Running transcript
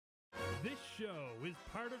This show is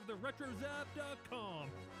part of the RetroZap.com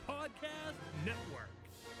podcast network.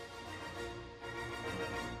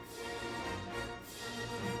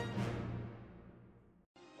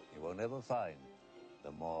 You will never find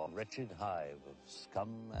the more wretched hive of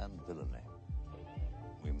scum and villainy.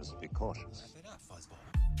 We must be cautious. Wrap it up, Fuzzball.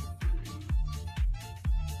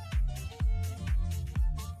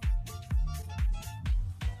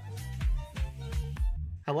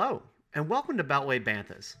 Hello, and welcome to Beltway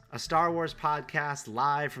Banthas, a Star Wars podcast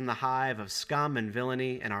live from the hive of scum and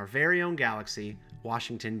villainy in our very own galaxy,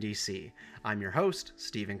 Washington, D.C. I'm your host,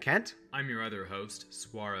 Stephen Kent. I'm your other host,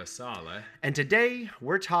 Swara Saleh. And today,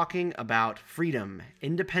 we're talking about freedom,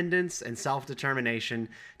 independence, and self-determination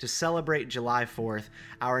to celebrate July 4th,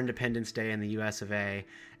 our Independence Day in the US of A.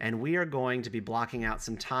 And we are going to be blocking out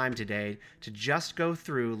some time today to just go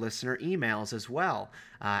through listener emails as well,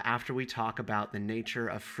 after we talk about the nature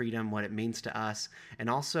of freedom, what it means to us, and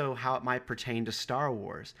also how it might pertain to Star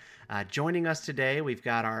Wars. Joining us today, we've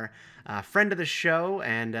got our friend of the show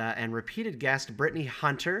and repeated guest, Brittany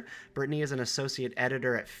Hunter. Brittany is an associate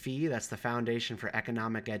editor at FEE, that's the Foundation for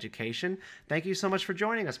Economic Education. Thank you so much for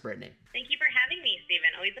joining us, Brittany. Thank you for having me, Stephen.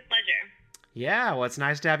 Always a pleasure. Yeah, well, it's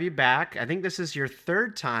nice to have you back. I think this is your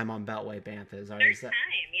third time on Beltway Banthas. Third time,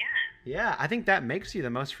 yeah. Yeah, I think that makes you the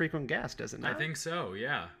most frequent guest, does it not? I think so,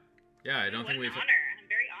 yeah. Yeah, I don't think we've... What an honor. I'm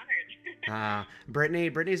very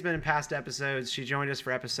honored. Brittany's been in past episodes. She joined us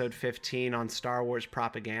for episode 15 on Star Wars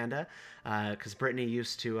propaganda, because Brittany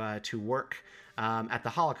used to work at the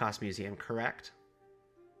Holocaust Museum, correct?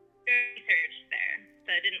 Researched there.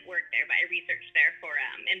 So I didn't work there, but I researched there for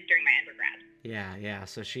and during my undergrad. Yeah.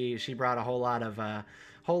 So she brought a whole lot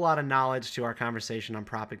of knowledge to our conversation on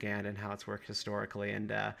propaganda and how it's worked historically,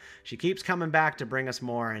 and she keeps coming back to bring us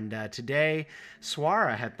more. And today,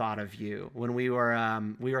 Swara had thought of you when we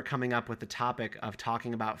were coming up with the topic of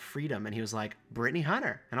talking about freedom, and he was like, Brittany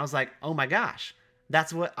Hunter, and I was like, oh my gosh,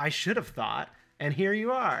 that's what I should have thought, and here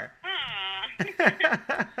you are.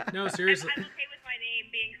 No, seriously. I'm okay with my name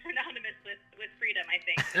being synonymous with freedom, I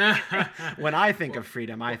think. When I think of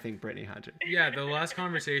freedom, I think Brittany Hunter. Yeah, the last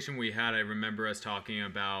conversation we had, I remember us talking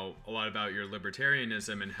a lot about your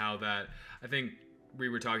libertarianism and how that, I think we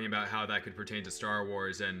were talking about how that could pertain to Star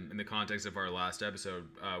Wars, and in the context of our last episode,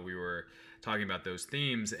 we were talking about those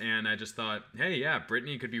themes, and I just thought, hey, yeah,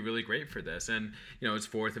 Brittany could be really great for this. And, you know, it's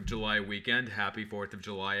 4th of July weekend. Happy 4th of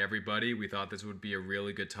July, everybody. We thought this would be a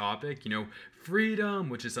really good topic. You know, freedom,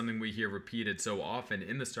 which is something we hear repeated so often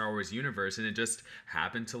in the Star Wars universe, and it just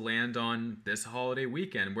happened to land on this holiday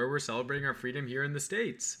weekend where we're celebrating our freedom here in the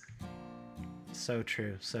States. So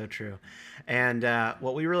true. And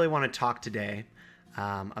what we really want to talk today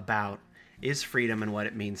about is freedom and what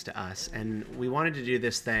it means to us. And we wanted to do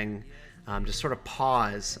this thing to sort of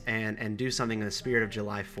pause and do something in the spirit of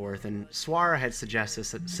July 4th. And Swara had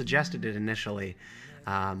suggested it initially.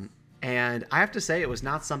 And I have to say, it was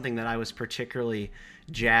not something that I was particularly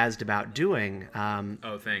jazzed about doing.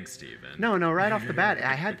 Oh, thanks, Stephen. No, right off the bat,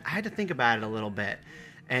 I had to think about it a little bit.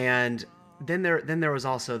 And then there was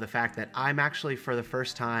also the fact that I'm actually, for the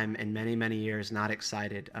first time in many, many years, not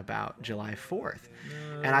excited about July 4th.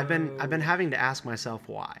 No. And I've been having to ask myself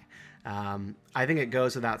why. I think it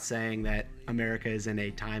goes without saying that America is in a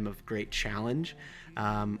time of great challenge,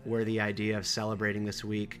 where the idea of celebrating this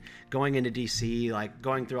week, going into DC, like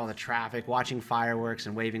going through all the traffic, watching fireworks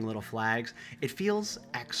and waving little flags, it feels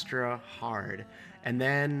extra hard. And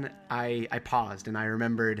then I paused and I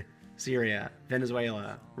remembered Syria,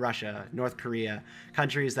 Venezuela, Russia, North Korea,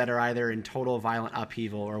 countries that are either in total violent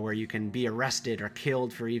upheaval or where you can be arrested or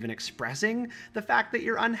killed for even expressing the fact that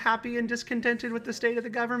you're unhappy and discontented with the state of the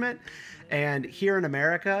government. And here in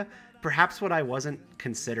America, perhaps what I wasn't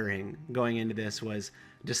considering going into this was,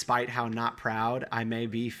 despite how not proud I may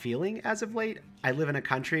be feeling as of late, I live in a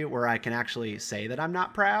country where I can actually say that I'm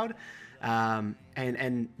not proud.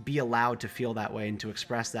 And be allowed to feel that way and to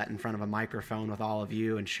express that in front of a microphone with all of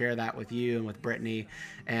you and share that with you and with Brittany,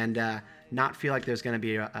 and not feel like there's going to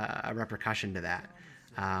be a repercussion to that.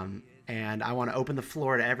 And I want to open the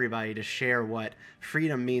floor to everybody to share what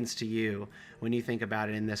freedom means to you when you think about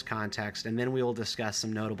it in this context, and then we will discuss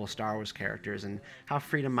some notable Star Wars characters and how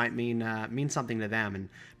freedom might mean something to them. And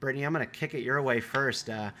Brittany, I'm going to kick it your way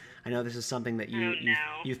first. I know this is something that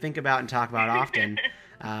you think about and talk about often.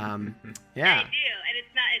 Yeah. I do, and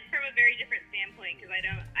it's from a very different standpoint, because I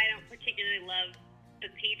don't particularly love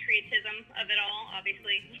the patriotism of it all,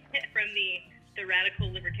 obviously, from the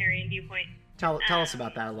radical libertarian viewpoint. Tell us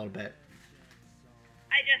about that a little bit.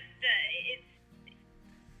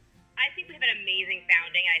 I think we have an amazing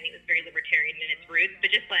founding. I think it was very libertarian in its roots,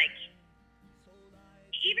 but just like,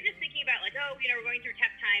 even just thinking talking about like, oh, we're going through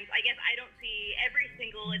tough times. I guess I don't see every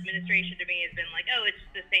single administration to me has been like, oh, it's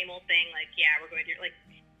the same old thing. Like, yeah, we're going through like.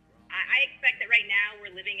 I expect that right now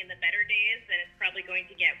we're living in the better days, and it's probably going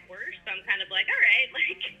to get worse. So I'm kind of like, all right,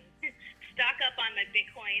 like, stock up on my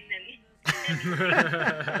Bitcoin and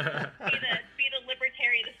be the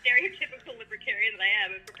libertarian, the stereotypical libertarian that I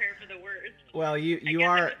am, and prepare for the worst. Well, you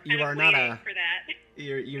are not a. For that.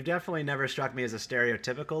 You've definitely never struck me as a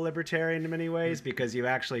stereotypical libertarian in many ways, because you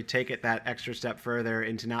actually take it that extra step further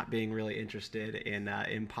into not being really interested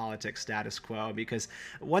in politics status quo. Because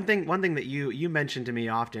one thing that you mentioned to me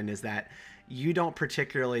often is that you don't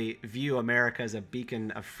particularly view America as a beacon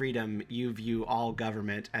of freedom. You view all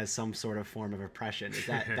government as some sort of form of oppression. Is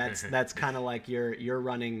that's kind of like your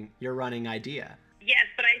running idea? Yes,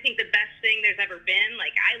 but I think the best thing there's ever been,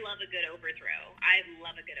 like, I love a good overthrow. I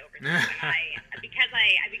love a good overthrow. Because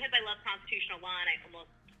I love constitutional law, and I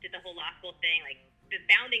almost did the whole law school thing. Like, the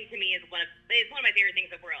founding to me is one of my favorite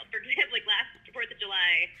things in the world. For example, like last 4th of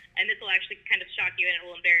July, and this will actually kind of shock you, and it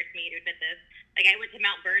will embarrass me to admit this. Like, I went to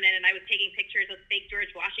Mount Vernon, and I was taking pictures of fake George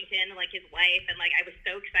Washington and like his wife, and like I was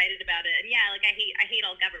so excited about it. And yeah, like I hate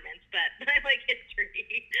all governments, but I like history.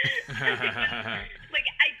 Like,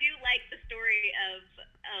 I do like the story of.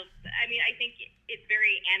 I mean, I think it's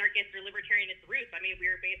very anarchist or libertarian at the roots. I mean, we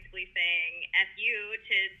were basically saying "f you"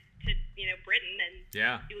 to Britain and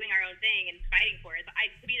doing our own thing and fighting for it.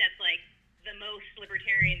 To me, that's like the most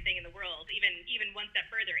libertarian thing in the world. Even one step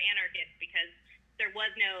further, anarchist, because there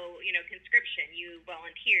was no conscription. You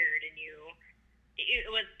volunteered, and it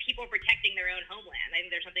was people protecting their own homeland. I think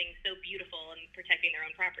there's something so beautiful in protecting their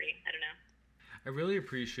own property. I don't know. I really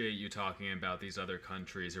appreciate you talking about these other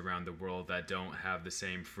countries around the world that don't have the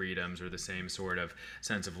same freedoms or the same sort of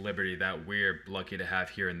sense of liberty that we're lucky to have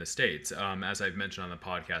here in the States. As I've mentioned on the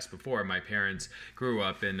podcast before, my parents grew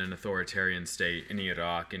up in an authoritarian state in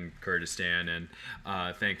Iraq and Kurdistan, and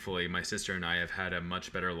thankfully my sister and I have had a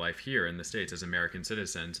much better life here in the States as American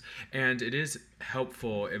citizens. And it is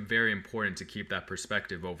helpful and very important to keep that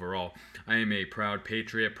perspective overall. I am a proud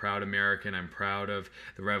patriot, proud American. I'm proud of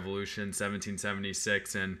the Revolution, 1776,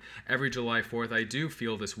 and every July 4th I do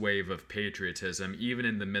feel this wave of patriotism, even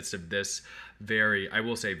in the midst of this very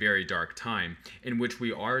dark time, in which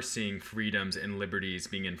we are seeing freedoms and liberties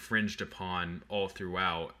being infringed upon all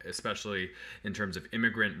throughout, especially in terms of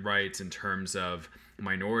immigrant rights, in terms of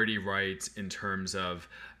minority rights, in terms of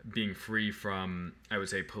being free from, I would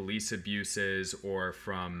say, police abuses, or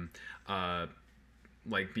from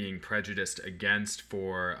like being prejudiced against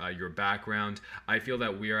for your background. I feel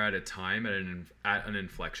that we are at a time, at an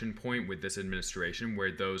inflection point with this administration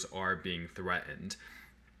where those are being threatened.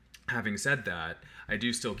 Having said that, I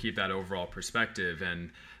do still keep that overall perspective, and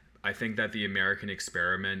I think that the American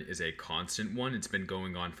experiment is a constant one. It's been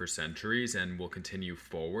going on for centuries and will continue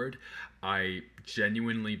forward. I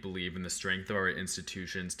genuinely believe in the strength of our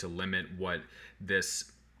institutions to limit what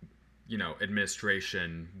this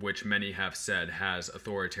administration, which many have said has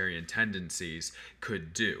authoritarian tendencies,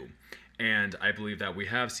 could do. And I believe that we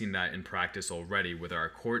have seen that in practice already with our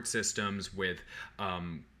court systems, with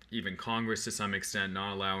even Congress to some extent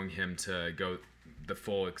not allowing him to go the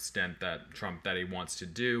full extent that he wants to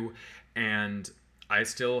do. And I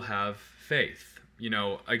still have faith.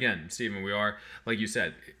 Again, Stephen, we are, like you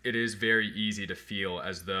said, it is very easy to feel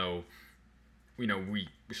as though, we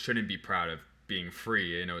shouldn't be proud of being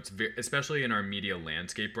free. It's especially in our media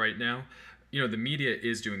landscape right now. The media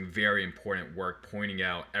is doing very important work pointing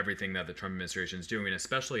out everything that the Trump administration is doing, and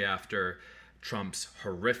especially after Trump's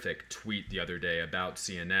horrific tweet the other day about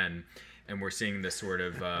CNN. And we're seeing this sort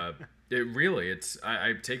of, I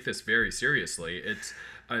take this very seriously. It's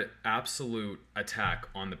an absolute attack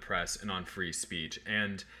on the press and on free speech.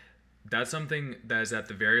 And that's something that is at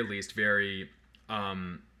the very least very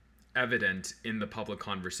evident in the public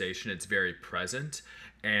conversation. It's very present.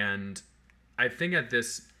 And I think at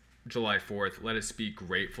this July 4th, let us be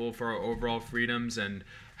grateful for our overall freedoms and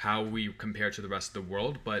how we compare to the rest of the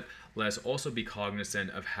world, but let us also be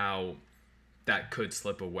cognizant of how that could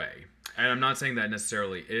slip away. And I'm not saying that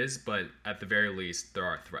necessarily is, but at the very least, there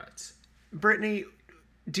are threats. Brittany,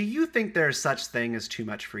 do you think there's such thing as too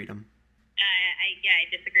much freedom? I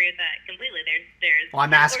disagree with that completely. There's. Well,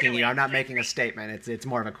 I'm asking you. I'm not making a statement. It's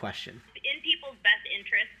more of a question. In people's best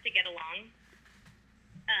interest to get along,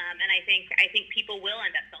 and I think people will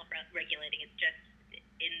end up self-regulating. It's just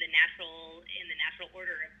in the natural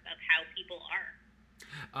order of how people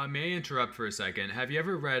are. May I interrupt for a second? Have you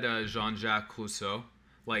ever read Jean-Jacques Rousseau?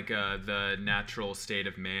 Like the natural state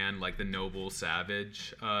of man, like the noble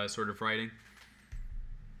savage sort of writing?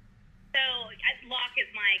 So Locke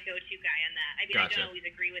is my go-to guy on that. I mean, Gotcha. I don't always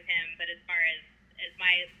agree with him, but as far as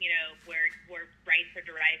my, where rights are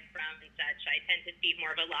derived from and such. I tend to be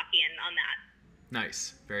more of a Lockean on that.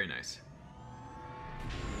 Nice. Very nice.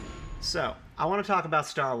 So, I want to talk about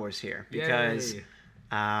Star Wars here because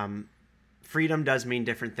freedom does mean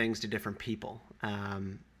different things to different people.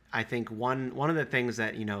 I think one of the things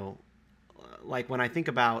that, like when I think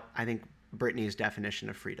Brittany's definition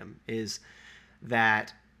of freedom is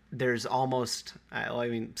that there's almost,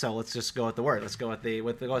 so let's just go with the word. Let's go with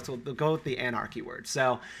the anarchy word.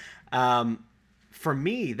 So, for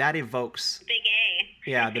me, that evokes Big A.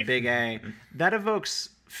 Yeah, the big A. That evokes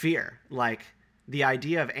fear. Like, the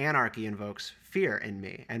idea of anarchy invokes fear in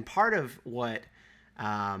me. And part of what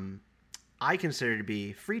I consider to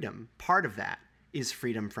be freedom, part of that is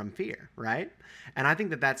freedom from fear, right? And I think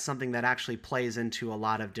that that's something that actually plays into a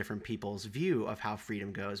lot of different people's view of how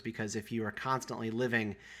freedom goes, because if you are constantly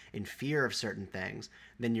living in fear of certain things,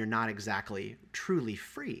 then you're not exactly truly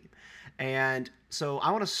free. And so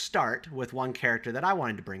I want to start with one character that I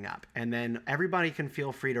wanted to bring up, and then everybody can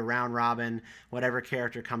feel free to round robin whatever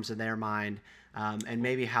character comes to their mind, and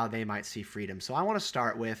maybe how they might see freedom. So I want to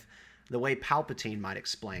start with the way Palpatine might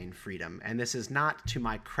explain freedom. And this is not to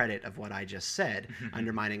my credit of what I just said,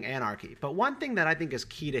 undermining anarchy. But one thing that I think is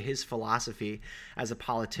key to his philosophy as a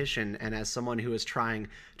politician and as someone who is trying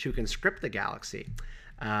to conscript the galaxy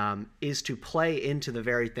is to play into the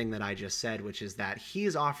very thing that I just said, which is that he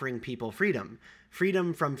is offering people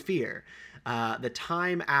freedom from fear. The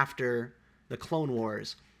time after the Clone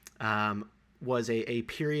Wars was a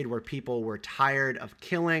period where people were tired of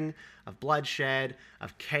killing, of bloodshed,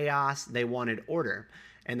 of chaos. They wanted order.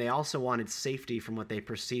 And they also wanted safety from what they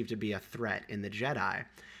perceived to be a threat in the Jedi.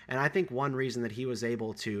 And I think one reason that he was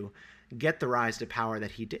able to get the rise to power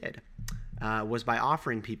that he did was by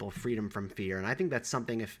offering people freedom from fear. And I think that's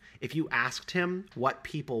something, if you asked him what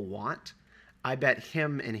people want, I bet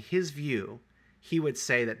him, in his view, he would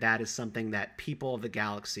say that that is something that people of the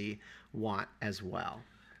galaxy want as well.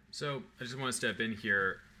 So I just want to step in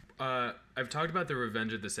here. I've talked about the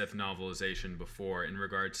Revenge of the Sith novelization before in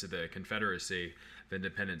regards to the Confederacy of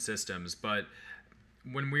Independent Systems, but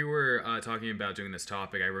when we were talking about doing this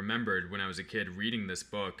topic, I remembered when I was a kid reading this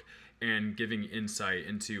book and giving insight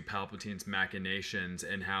into Palpatine's machinations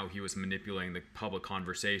and how he was manipulating the public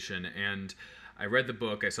conversation. And I read the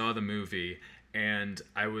book, I saw the movie, and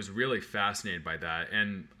I was really fascinated by that.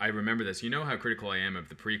 And I remember this. You know how critical I am of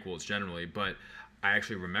the prequels generally, but I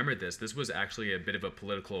actually remembered this. This was actually a bit of a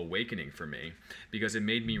political awakening for me, because it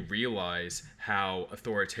made me realize how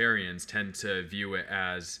authoritarians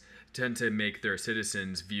tend to make their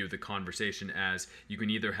citizens view the conversation as you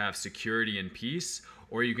can either have security and peace,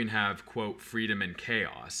 or you can have, quote, freedom and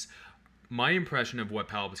chaos. My impression of what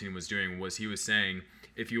Palpatine was doing was he was saying,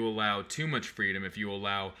 if you allow too much freedom, if you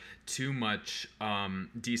allow too much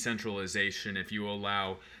decentralization, if you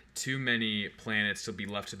allow too many planets to be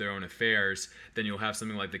left to their own affairs, then you'll have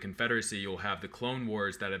something like the Confederacy, you'll have the Clone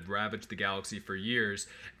Wars that have ravaged the galaxy for years,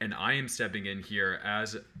 and I am stepping in here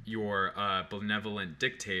as your benevolent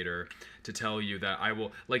dictator to tell you that I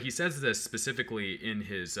will, like he says this specifically in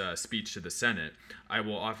his speech to the Senate, I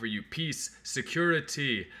will offer you peace,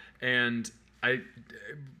 security, and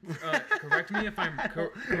correct me if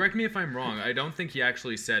I'm wrong. I don't think he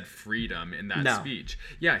actually said freedom in that speech.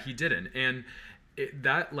 Yeah, he didn't, and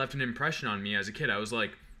that left an impression on me as a kid. I was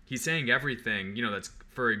like, he's saying everything, that's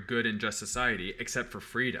for a good and just society, except for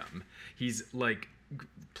freedom. He's like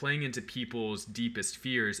playing into people's deepest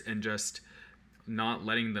fears and just not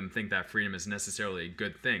letting them think that freedom is necessarily a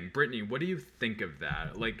good thing. Brittany, what do you think of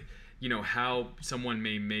that? Like, how someone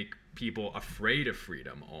may make people afraid of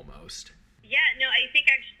freedom almost. Yeah, no, I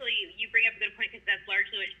think actually you bring up a good point, because that's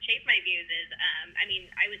largely what shaped my views is,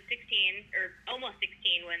 I was 16 or almost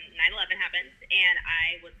 16 when 9/11 happened, and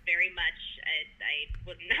I was very much, I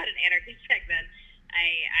was not an anarchist back then.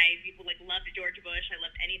 I loved George Bush. I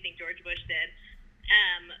loved anything George Bush did.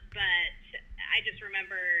 But I just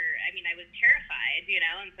remember, I was terrified,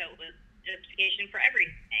 and so it was justification for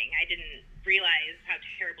everything. I didn't realize how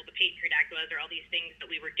terrible the Patriot Act was, or all these things that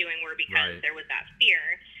we were doing were because there was that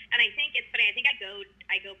fear. And I think it's funny. I think I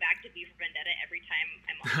go back to V for Vendetta every time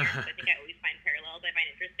I'm on here, because I think I always find parallels I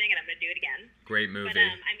find interesting, and I'm going to do it again. Great movie. But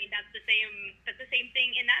that's the same thing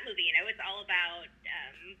in that movie. It's all about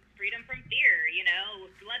freedom from fear.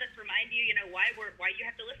 Let us remind you, why you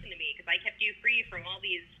have to listen to me, because I kept you free from all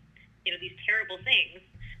these, these terrible things.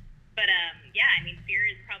 But fear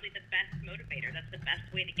is probably the best motivator. That's the best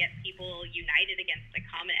way to get people united against a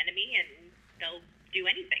common enemy, and they'll do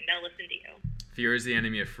anything. They'll listen to you. Fear is the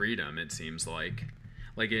enemy of freedom, it seems like.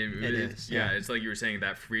 It is. Yeah, it's like you were saying,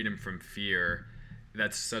 that freedom from fear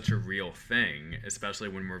that's such a real thing, especially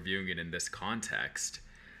when we're viewing it in this context.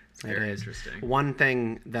 It's very interesting. One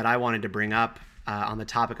thing that I wanted to bring up on the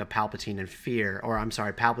topic of Palpatine and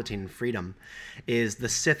Palpatine and freedom, is the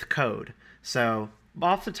Sith Code. So,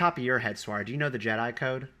 off the top of your head, Swar, do you know the Jedi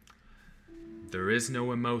Code? There is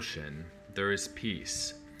no emotion, there is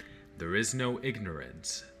peace. There is no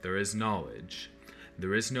ignorance, there is knowledge.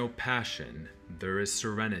 There is no passion, there is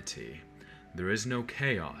serenity. There is no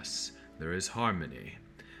chaos, there is harmony.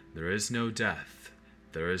 There is no death,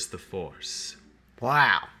 there is the Force.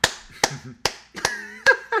 Wow. Well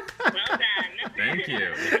done. Thank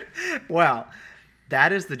you. Well,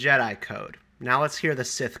 that is the Jedi Code. Now let's hear the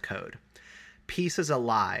Sith Code. Peace is a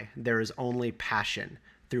lie. There is only passion.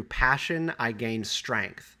 Through passion, I gain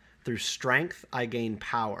strength. Through strength, I gain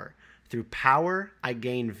power. Through power, I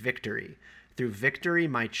gain victory. Through victory,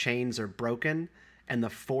 my chains are broken, and the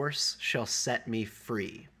Force shall set me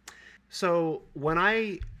free. So when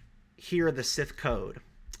I hear the Sith Code,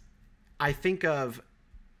 I think of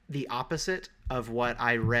the opposite of what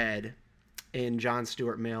I read in John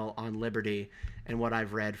Stuart Mill on liberty and what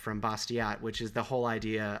I've read from Bastiat, which is the whole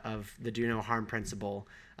idea of the do no harm principle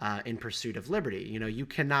in pursuit of liberty. You know, you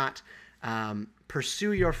cannot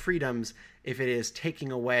pursue your freedoms if it is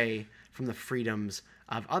taking away from the freedoms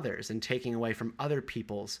of others and taking away from other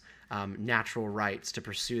people's natural rights to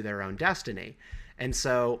pursue their own destiny. And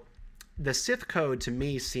so the Sith Code to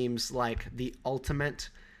me seems like the ultimate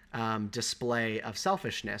display of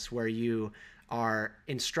selfishness, where you are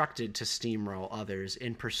instructed to steamroll others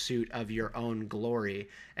in pursuit of your own glory,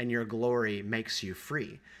 and your glory makes you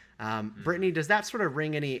free. Brittany, does that sort of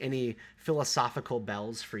ring any philosophical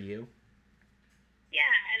bells for you?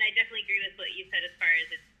 Yeah, and I definitely agree with what you said as far as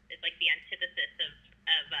it's like the antithesis of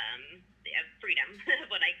freedom,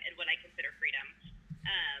 what I consider freedom.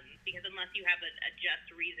 Because unless you have a just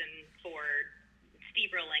reason for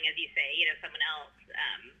steamrolling, as you say, someone else,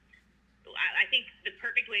 I think the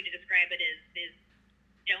perfect way to describe it is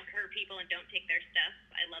don't hurt people and don't take their stuff.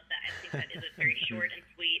 I love that. I think that is a very short and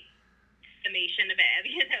sweet summation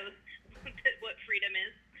of what freedom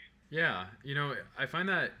is. Yeah, I find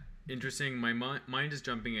that interesting. My mind is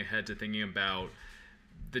jumping ahead to thinking about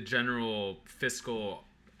the general fiscal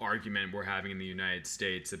argument we're having in the United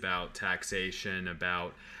States about taxation,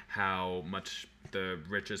 about how much the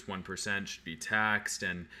richest 1% should be taxed,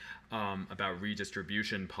 and about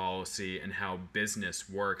redistribution policy and how business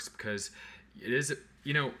works, because it is,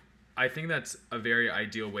 I think that's a very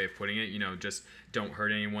ideal way of putting it, just don't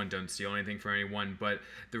hurt anyone, don't steal anything from anyone. But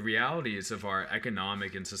the realities of our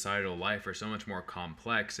economic and societal life are so much more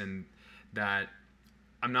complex, and that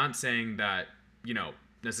I'm not saying that,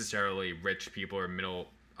 necessarily rich people or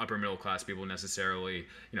upper middle class people necessarily,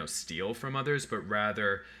 steal from others, but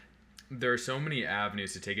rather there are so many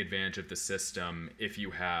avenues to take advantage of the system if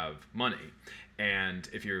you have money. And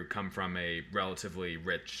if you come from a relatively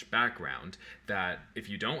rich background, that if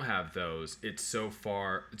you don't have those, it's so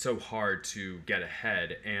hard to get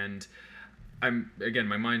ahead. And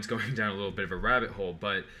my mind's going down a little bit of a rabbit hole,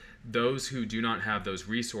 but those who do not have those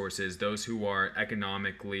resources, those who are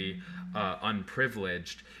economically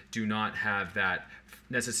unprivileged, do not have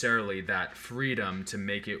necessarily that freedom to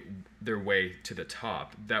make it their way to the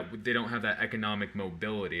top. That they don't have that economic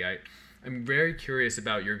mobility. I'm very curious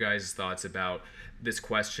about your guys' thoughts about this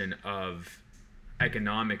question of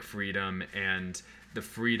economic freedom and the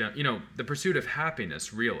freedom, the pursuit of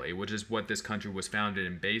happiness, really, which is what this country was founded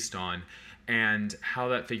and based on, and how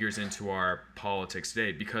that figures into our politics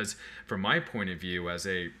today. Because from my point of view as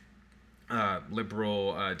a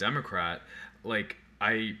liberal Democrat,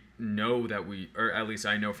 I know that or at least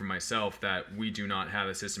I know for myself, that we do not have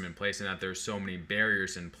a system in place, and that there's so many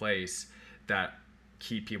barriers in place that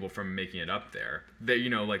keep people from making it up there. That,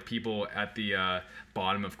 people at the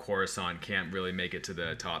bottom of Coruscant can't really make it to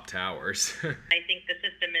the top towers. I think the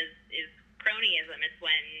system is cronyism. It's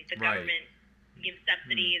when the government gives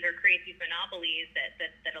subsidies or creates these monopolies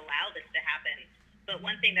that allow this to happen. But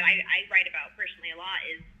one thing that I write about personally a lot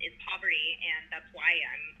is poverty, and that's why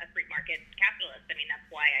I'm a free market capitalist. I mean, that's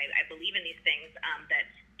why I believe in these things, that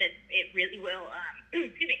it really will,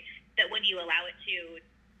 excuse me, that when you allow it to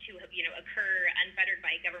occur unfettered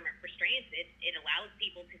by government restraints, it allows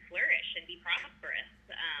people to flourish and be prosperous.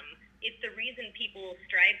 It's the reason people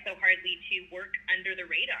strive so hardly to work under the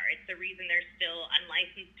radar. It's the reason there's still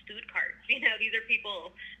unlicensed food carts. These are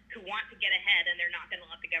people who want to get ahead, and they're not going to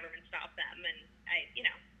let the government stop them. And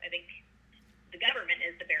I think the government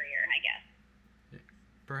is the barrier, I guess.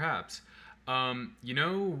 Perhaps.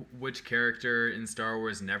 Which character in Star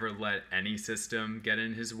Wars never let any system get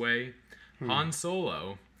in his way? Han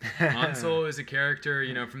Solo. Han Solo is a character,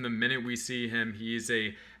 from the minute we see him,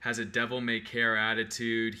 has a devil-may-care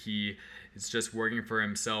attitude. He is just working for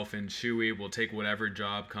himself, and Chewie will take whatever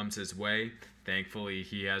job comes his way. Thankfully,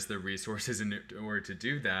 he has the resources in order to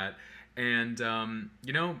do that. And,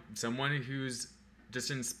 someone who's just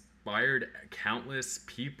inspired countless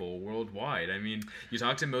people worldwide. I mean, you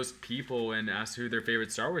talk to most people and ask who their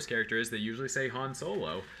favorite Star Wars character is, they usually say Han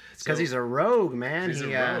Solo. Because he's a rogue, man. He's a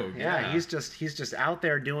rogue. Yeah, he's just out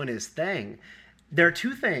there doing his thing. There are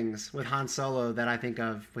two things with Han Solo that I think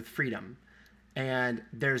of with freedom. And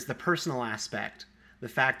there's the personal aspect, the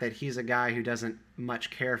fact that he's a guy who doesn't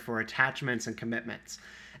much care for attachments and commitments.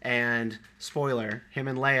 And spoiler, him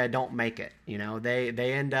and Leia don't make it.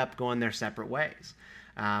 They end up going their separate ways.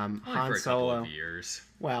 Han for a Solo, couple of years.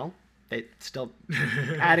 Well, they still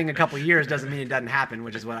adding a couple years doesn't mean it doesn't happen,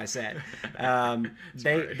 which is what I said.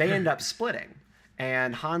 They end up splitting,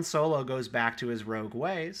 and Han Solo goes back to his rogue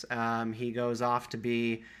ways. He goes off to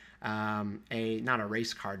be not a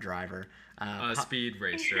race car driver, A speed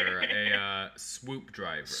racer, a swoop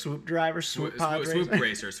driver. Swoop driver, swoop pod swoop racer.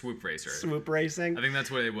 racer, swoop racer. Swoop racing. I think that's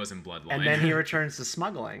what it was in Bloodline. And then he returns to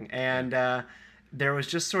smuggling. And there was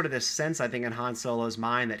just sort of this sense, I think, in Han Solo's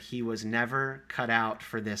mind that he was never cut out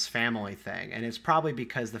for this family thing. And it's probably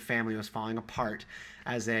because the family was falling apart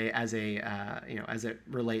as it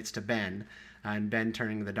relates to Ben. And Ben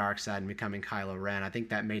turning to the dark side and becoming Kylo Ren. I think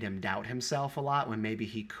that made him doubt himself a lot when maybe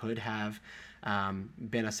he could have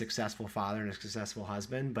been a successful father and a successful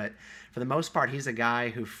husband. But for the most part, he's a guy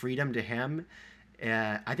who freedom to him,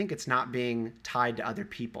 I think it's not being tied to other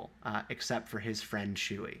people except for his friend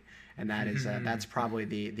Chewie. And that is that's probably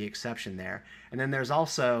the exception there. And then there's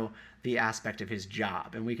also the aspect of his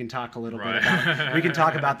job, and we can talk a little bit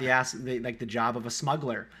about the job of a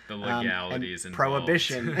smuggler, the legalities and involved.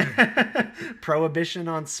 prohibition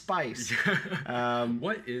on spice.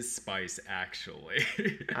 What is spice actually?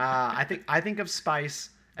 I think of spice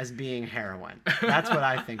as being heroin. That's what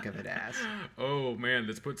I think of it as. Oh man,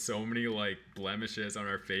 this puts so many blemishes on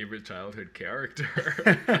our favorite childhood character.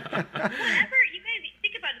 Whatever you guys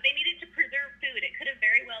think about it, they needed to preserve food. It could have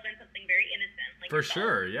very well been something very innocent, like For salt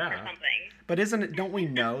sure, yeah. or something. But don't we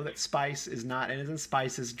know that spice is not, and isn't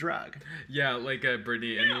spice his drug? Yeah,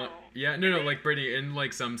 Brittany, Brittany,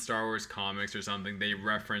 in some Star Wars comics or something, they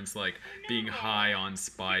reference being high on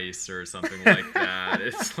spice or something like that.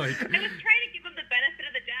 It's I was trying to give him the benefit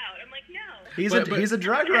of the doubt. I'm like, no. He's a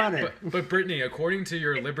drug runner. But Brittany, according to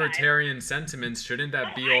your libertarian sentiments, shouldn't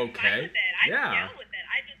that be okay? I'm fine with it. I'm yeah. down with it.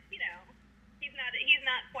 I just, he's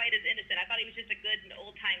not quite as innocent. I thought he was just a good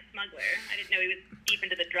old-time smuggler. I didn't know he was deep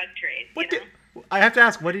into the drug trade. I have to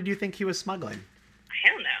ask, what did you think he was smuggling? I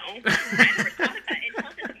don't know. I never thought of that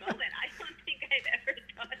until this moment. I don't think I've ever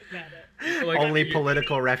thought about it. Only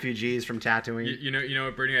political refugees from Tatooine. You know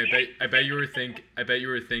what, Brittany? I bet you were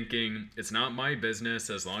thinking it's not my business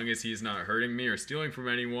as long as he's not hurting me or stealing from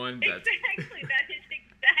anyone. Exactly. That is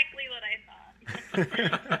exactly what I thought.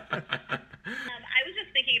 I was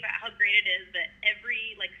just thinking about how great it is that every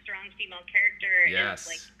strong female character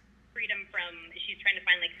is freedom from. She's trying to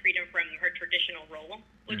find freedom from her traditional role,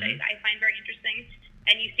 which I find very interesting.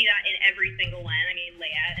 And you see that in every single one. I mean,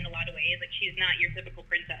 Leia, in a lot of ways, she's not your typical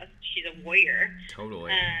princess. She's a warrior.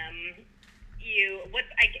 Totally.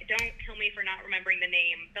 Don't kill me for not remembering the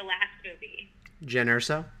name. The last movie. Jyn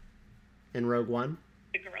Erso in Rogue One.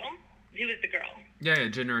 The girl. Who was the girl? Yeah,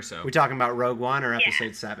 Jyn Erso. We talking about Rogue One or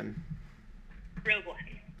Episode 7? Rogue One.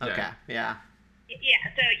 Okay. Yeah. Yeah.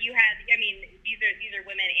 So you have. I mean, these are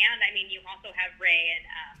women, and you also have Rey in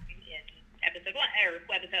Episode 1 or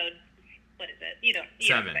Episode. What is it?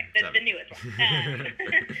 Seven. The newest one.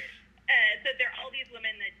 So there are all these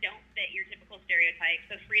women that don't fit your typical stereotype.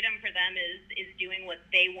 So freedom for them is doing what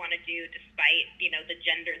they want to do despite, the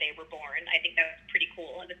gender they were born. I think that was pretty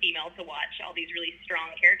cool as a female to watch all these really strong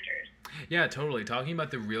characters. Yeah, totally. Talking about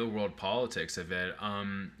the real world politics of it,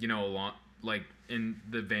 in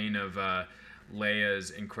the vein of Leia's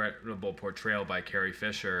incredible portrayal by Carrie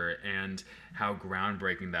Fisher and how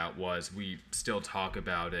groundbreaking that was, we still talk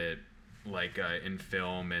about it in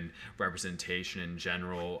film and representation in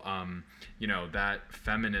general, that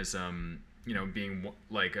feminism, being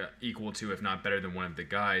equal to, if not better than one of the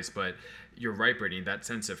guys. But you're right, Brittany, that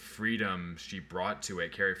sense of freedom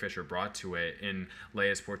Carrie Fisher brought to it in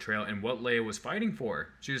Leia's portrayal and what Leia was fighting for.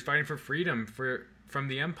 She was fighting for freedom from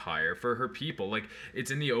the Empire, for her people.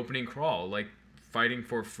 It's in the opening crawl, fighting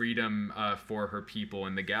for freedom for her people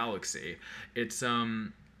in the galaxy. It's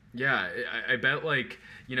Yeah, I bet, like,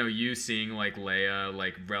 you know, you seeing, like, Leia,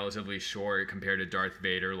 like, relatively short compared to Darth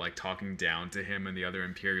Vader, like, talking down to him and the other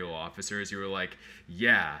Imperial officers, you were like,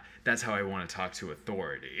 yeah, that's how I want to talk to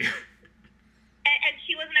authority. And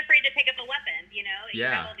she wasn't afraid to pick up a weapon, you know? You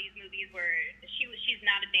Yeah. have all these movies where she's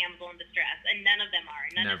not a damsel in distress, and none of them are.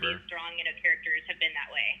 None Never. of these strong, you know, characters have been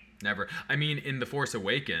that way. Never. I mean, in The Force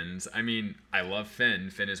Awakens, I mean, I love Finn.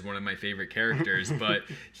 Finn is one of my favorite characters, but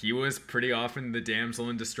he was pretty often the damsel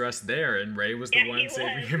in distress there, and Rey was the Yeah, one he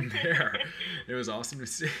saving was. him there. It was awesome to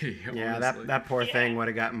see. Yeah, honestly. that poor thing would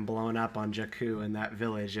have gotten blown up on Jakku in that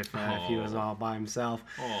village if he was Aw. all by himself.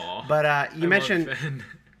 Aw, But I you love mentioned Finn.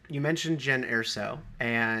 Jyn Erso,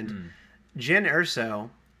 and Jyn Erso,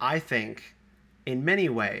 I think, in many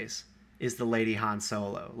ways, is the Lady Han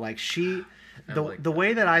Solo. Like the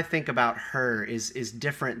way that I think about her is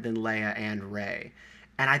different than Leia and Rey,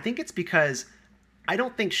 and I think it's because I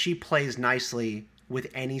don't think she plays nicely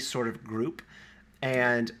with any sort of group,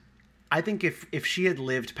 and I think if she had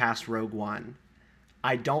lived past Rogue One,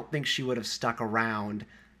 I don't think she would have stuck around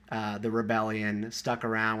the rebellion, stuck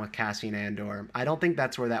around with Cassian Andor. I don't think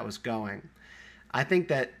that's where that was going. I think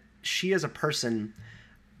that she as a person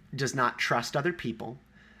does not trust other people,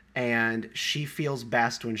 and she feels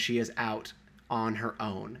best when she is out on her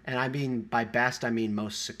own. And I mean, by best, I mean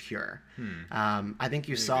most secure. I think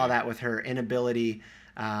you saw that with her inability,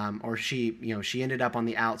 or she ended up on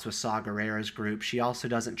the outs with Saw Gerrera's group. She also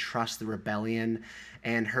doesn't trust the rebellion,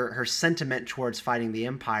 and her sentiment towards fighting the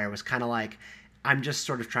Empire was kind of like, I'm just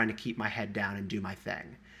sort of trying to keep my head down and do my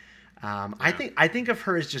thing. I think of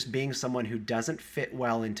her as just being someone who doesn't fit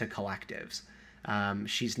well into collectives.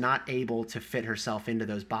 She's not able to fit herself into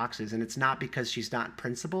those boxes, and it's not because she's not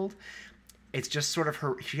principled. It's just sort of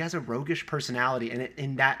her. She has a roguish personality, and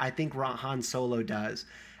in that I think Han Solo does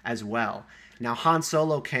as well. Now Han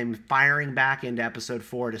Solo came firing back into Episode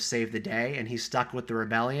 4 to save the day, and he stuck with the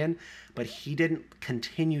rebellion, but he didn't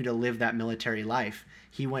continue to live that military life.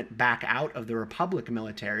 He went back out of the Republic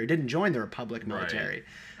military, didn't join the Republic military,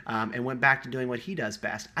 and went back to doing what he does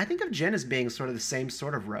best. I think of Jyn as being sort of the same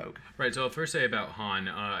sort of rogue. Right, so I'll first say about Han,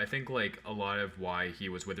 I think, like, a lot of why he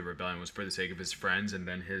was with the rebellion was for the sake of his friends and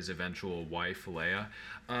then his eventual wife, Leia.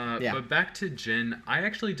 But back to Jyn, I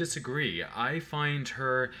actually disagree. I find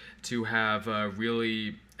her to have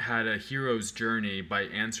really had a hero's journey by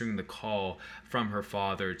answering the call from her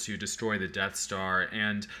father to destroy the Death Star,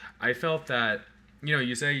 and I felt that, you know,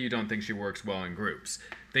 you say you don't think she works well in groups.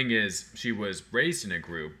 Thing is, she was raised in a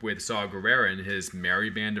group with Saw Gerrera and his merry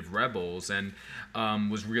band of rebels, and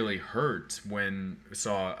was really hurt when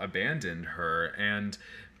Saw abandoned her. And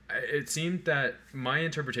it seemed that my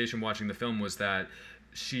interpretation watching the film was that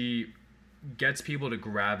she gets people to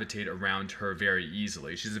gravitate around her very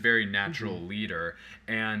easily. She's a very natural leader,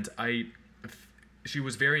 and she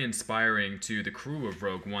was very inspiring to the crew of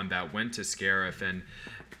Rogue One that went to Scarif, and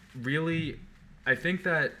really, I think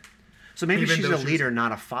that. So maybe Even she's though a she leader,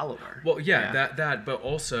 not a follower. Well, yeah, that, but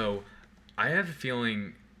also, I have a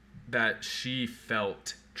feeling that she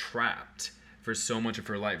felt trapped for so much of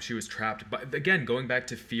her life. She was trapped by, again, going back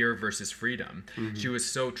to fear versus freedom. She was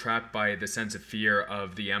so trapped by the sense of fear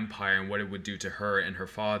of the Empire and what it would do to her and her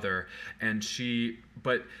father.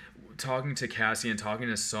 But talking to Cassian, talking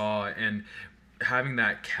to Saw, and having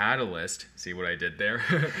that catalyst, see what I did there,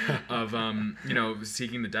 of,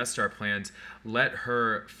 seeking the Death Star plans, let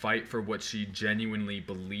her fight for what she genuinely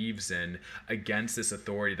believes in against this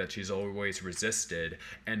authority that she's always resisted,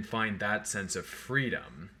 and find that sense of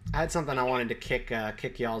freedom. I had something I wanted to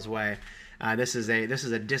kick y'all's way. This is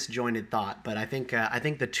a disjointed thought, but I think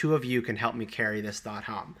the two of you can help me carry this thought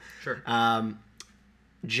home. Sure.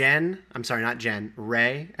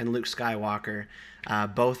 Rey and Luke Skywalker,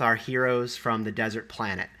 both are heroes from the desert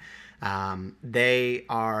planet. They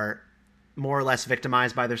are more or less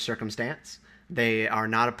victimized by their circumstance. They are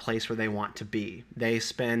not a place where they want to be. They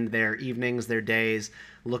spend their evenings, their days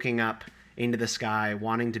looking up into the sky,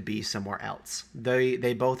 wanting to be somewhere else.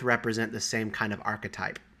 They both represent the same kind of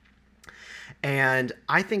archetype. And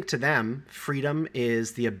I think to them, freedom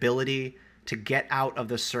is the ability to get out of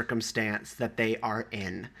the circumstance that they are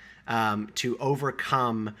in, to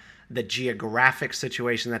overcome the geographic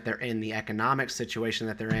situation that they're in, the economic situation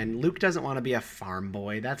that they're in. Luke doesn't want to be a farm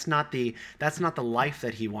boy. That's not the life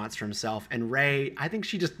that he wants for himself. And Rey, I think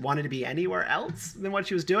she just wanted to be anywhere else than what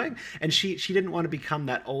she was doing. And she didn't want to become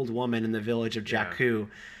that old woman in the village of Jakku,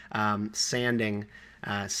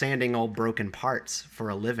 sanding old broken parts for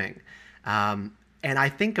a living. And I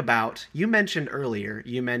think about, you mentioned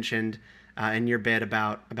in your bit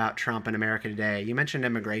about Trump and America today, you mentioned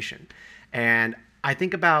immigration. And I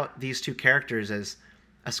think about these two characters as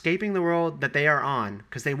escaping the world that they are on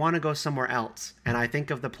because they want to go somewhere else. And I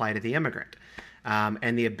think of the plight of the immigrant,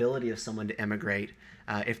 and the ability of someone to immigrate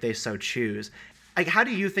if they so choose. Like, how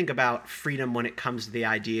do you think about freedom when it comes to the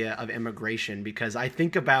idea of immigration? Because I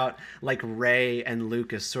think about like Rey and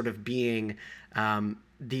Luke as sort of being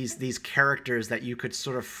these characters that you could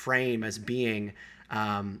sort of frame as being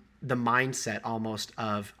the mindset almost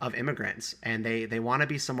of immigrants, and they want to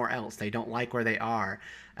be somewhere else. They don't like where they are,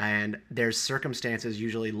 and there's circumstances,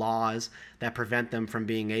 usually laws, that prevent them from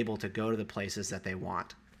being able to go to the places that they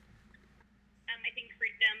want. I think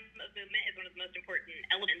freedom of movement is one of the most important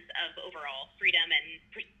elements of overall freedom and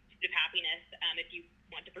pursuit of happiness. If you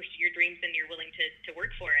want to pursue your dreams and you're willing to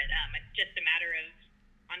work for it, it's just a matter of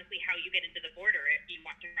honestly how you get into the border. If you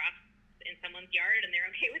want to cross in someone's yard and they're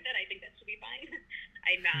okay with it, I think that should be fine.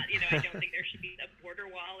 I don't think there should be a border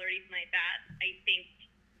wall or anything like that. I think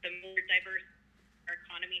the more diverse our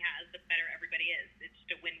economy has, the better everybody is. It's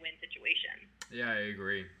just a win-win situation. Yeah, I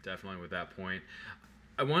agree definitely with that point.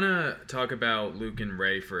 I want to talk about Luke and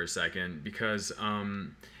Rey for a second because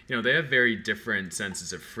they have very different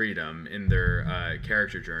senses of freedom in their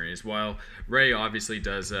character journeys. While Rey obviously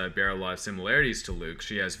does bear a lot of similarities to Luke,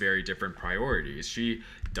 she has very different priorities. She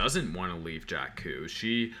doesn't want to leave Jakku.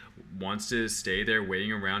 She wants to stay there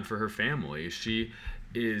waiting around for her family. She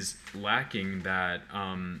is lacking that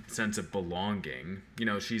sense of belonging.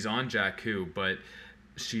 She's on Jakku, but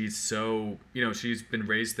she's so, she's been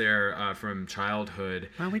raised there from childhood.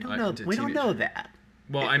 Well, we don't know. We don't know that.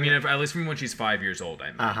 Well, I mean, at least from when she's 5 years old,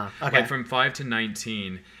 I mean. Okay. Like from 5 to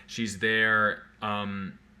 19, she's there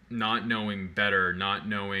not knowing better, not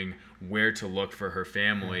knowing where to look for her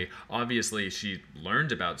family. Obviously, she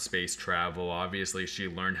learned about space travel. Obviously, she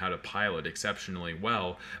learned how to pilot exceptionally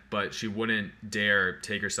well, but she wouldn't dare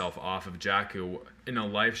take herself off of Jakku in a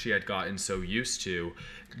life she had gotten so used to,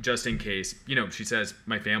 just in case, she says,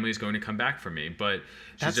 my family is going to come back for me, but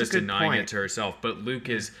she's just denying it to herself. But Luke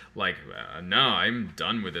is like, no, I'm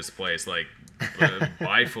done with this place. Like,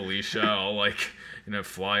 bye, Felicia. I'll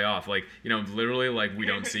fly off. Literally, we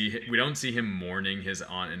don't see him mourning his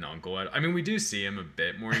aunt and uncle. I mean, we do see him a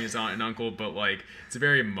bit mourning his aunt and uncle, but it's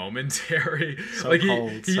very momentary. So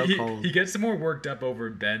cold. He gets more worked up over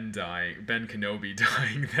Ben Kenobi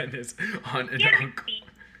dying than his aunt and uncle.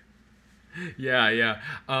 Yeah.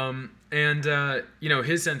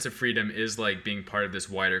 His sense of freedom is being part of this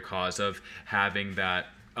wider cause of having that,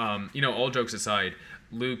 all jokes aside,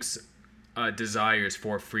 Luke's desires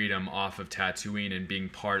for freedom off of Tatooine and being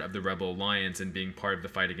part of the Rebel Alliance and being part of the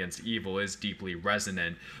fight against evil is deeply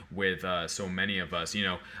resonant with so many of us.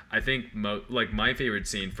 I think my favorite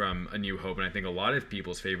scene from A New Hope, and I think a lot of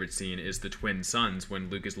people's favorite scene, is the twin suns when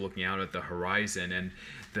Luke is looking out at the horizon and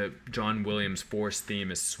the John Williams Force theme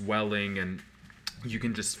is swelling, and you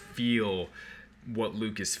can just feel what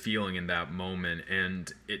Luke is feeling in that moment,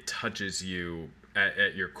 and it touches you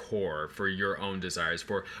at your core for your own desires,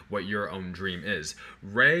 for what your own dream is.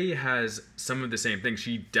 Rey has some of the same things.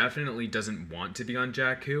 She definitely doesn't want to be on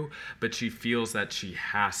Jakku, but she feels that she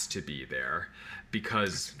has to be there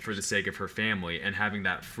because for the sake of her family and having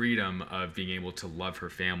that freedom of being able to love her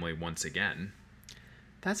family once again.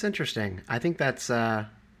 That's interesting. I think that's a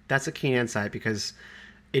keen insight because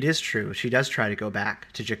it is true. She does try to go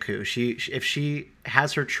back to Jakku. If she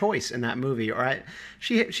has her choice in that movie,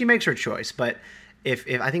 she makes her choice, but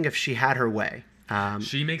if she had her way,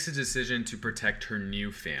 she makes a decision to protect her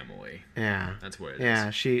new family. Yeah, that's what it is.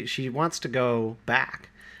 Yeah, she wants to go back.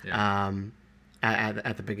 Yeah.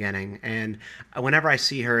 At the beginning, and whenever I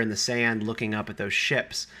see her in the sand looking up at those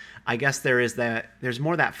ships, I guess there's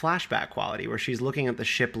more that flashback quality where she's looking at the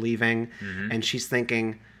ship leaving, and she's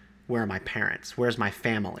thinking, where are my parents? Where's my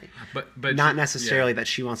family? But not necessarily that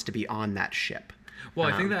she wants to be on that ship. Well,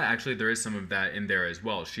 I think that actually there is some of that in there as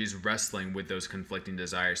well. She's wrestling with those conflicting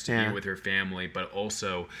desires to be with her family, but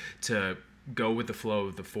also to go with the flow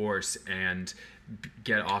of the Force and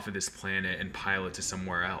get off of this planet and pilot to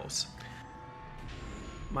somewhere else.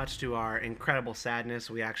 Much to our incredible sadness,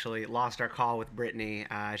 we actually lost our call with Brittany.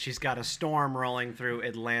 She's got a storm rolling through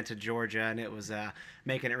Atlanta, Georgia, and it was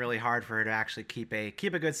making it really hard for her to actually keep a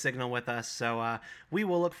good signal with us. So we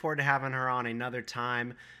will look forward to having her on another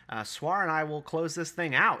time. Swar and I will close this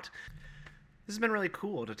thing out. This has been really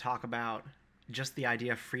cool to talk about just the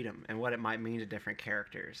idea of freedom and what it might mean to different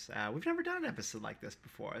characters. We've never done an episode like this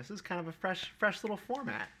before. This is kind of a fresh little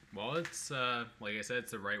format. Well, it's like I said,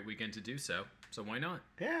 it's the right weekend to do so. So why not?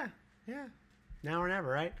 Yeah. Now or never,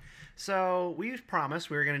 right? So we promised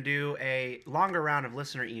we were going to do a longer round of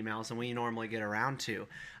listener emails than we normally get around to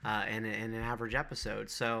in an average episode.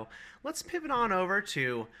 So let's pivot on over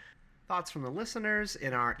to thoughts from the listeners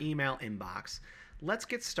in our email inbox. let's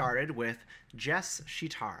get started with Jess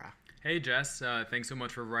Shitara. Hey Jess, thanks so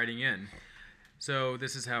much for writing in. So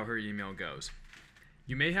this is how her email goes.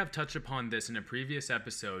 You may have touched upon this in a previous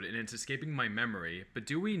episode and it's escaping my memory, but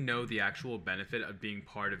do we know the actual benefit of being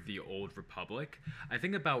part of the old republic? I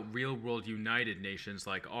think about real-world united nations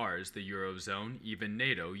like ours, the Eurozone, even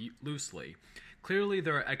NATO, loosely. Clearly,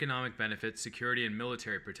 there are economic benefits, security and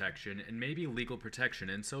military protection, and maybe legal protection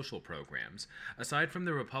and social programs. Aside from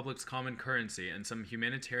the Republic's common currency and some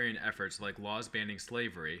humanitarian efforts like laws banning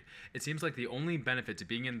slavery, it seems like the only benefit to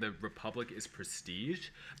being in the Republic is prestige.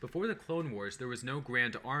 Before the Clone Wars, there was no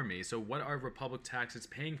grand army, so what are Republic taxes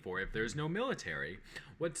paying for if there's no military?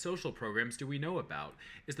 What social programs do we know about?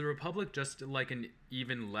 Is the Republic just like an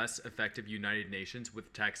even less effective United Nations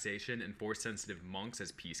with taxation and force-sensitive monks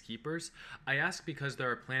as peacekeepers? I ask because there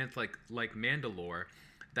are planets like Mandalore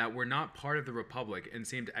that were not part of the Republic and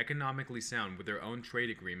seemed economically sound with their own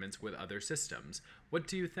trade agreements with other systems. What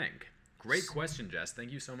do you think? Great question, Jess.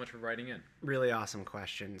 Thank you so much for writing in. Really awesome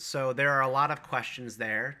question. So there are a lot of questions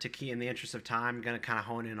there. In the interest of time, I'm going to kind of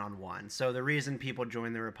hone in on one. So the reason people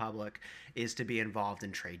join the Republic is to be involved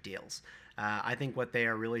in trade deals. I think what they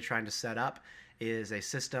are really trying to set up is a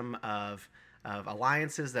system of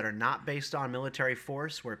alliances that are not based on military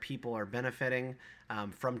force, where people are benefiting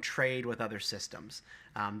from trade with other systems.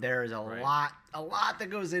 There is a lot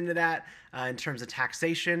that goes into that in terms of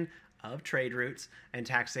taxation of trade routes and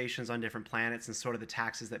taxations on different planets and sort of the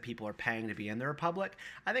taxes that people are paying to be in the Republic.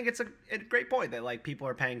 I think it's a great point that like people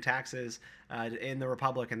are paying taxes in the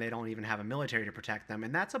Republic and they don't even have a military to protect them.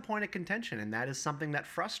 And that's a point of contention. And that is something that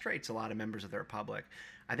frustrates a lot of members of the Republic.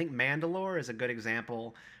 I think Mandalore is a good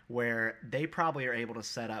example where they probably are able to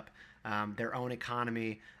set up their own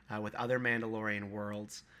economy with other Mandalorian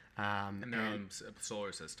worlds. In their own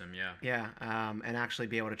solar system, yeah. Yeah, and actually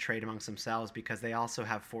be able to trade amongst themselves because they also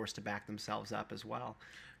have force to back themselves up as well.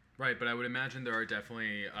 Right, but I would imagine there are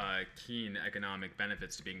definitely keen economic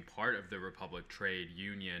benefits to being part of the Republic Trade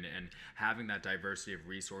Union and having that diversity of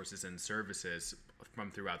resources and services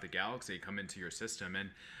from throughout the galaxy come into your system.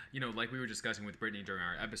 And, you know, like we were discussing with Brittany during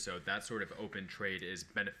our episode, that sort of open trade is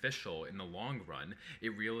beneficial in the long run.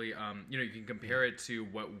 It really, you know, you can compare it to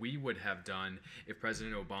what we would have done if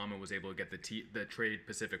President Obama was able to get the Trade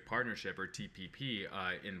Pacific Partnership, or TPP,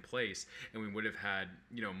 in place, and we would have had,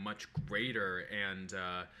 you know, much greater and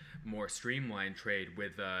more streamlined trade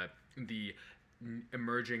with the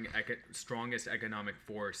emerging strongest economic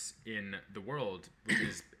force in the world, which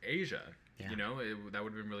is Asia. Yeah. You know, that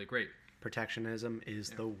would have been really great. Protectionism is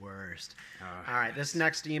the worst. All right, this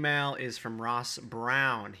next email is from Ross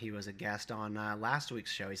Brown. He was a guest on last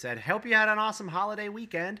week's show. He said, "Hope you had an awesome holiday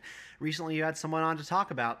weekend. Recently, you had someone on to talk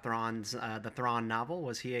about the Thrawn novel.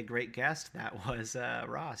 Was he a great guest?" That was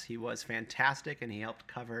Ross. He was fantastic, and he helped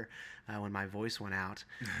cover when my voice went out.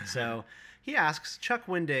 So he asks, Chuck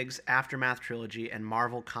Wendig's Aftermath trilogy and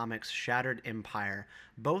Marvel Comics' Shattered Empire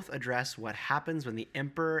both address what happens when the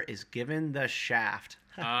Emperor is given the shaft.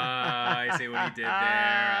 I see what he did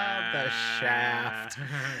there. The shaft.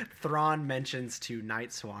 Thrawn mentions to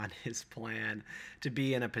Nightswan his plan to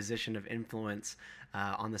be in a position of influence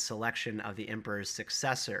on the selection of the Emperor's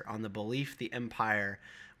successor, on the belief the Empire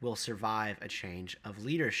will survive a change of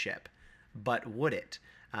leadership. But would it?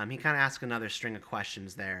 He kind of asked another string of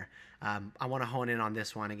questions there. I want to hone in on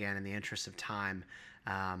this one again in the interest of time.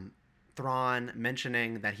 Thrawn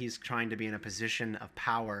mentioning that he's trying to be in a position of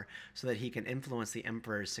power so that he can influence the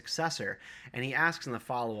Emperor's successor. And he asks in the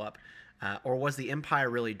follow-up, or was the Empire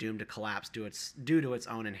really doomed to collapse due to its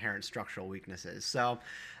own inherent structural weaknesses? So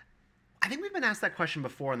I think we've been asked that question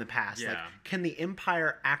before in the past. Yeah. Like, can the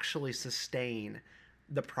Empire actually sustain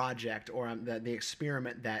the project or the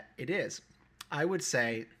experiment that it is? I would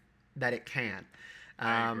say that it can.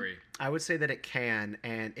 I agree. I would say that it can,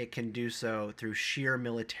 and it can do so through sheer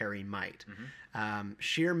military might. Mm-hmm.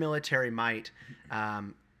 Sheer military might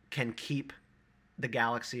can keep the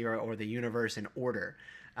galaxy or the universe in order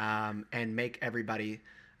and make everybody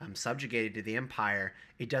subjugated to the Empire.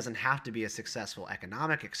 It doesn't have to be a successful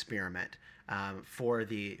economic experiment for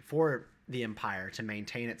the Empire to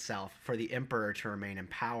maintain itself, for the Emperor to remain in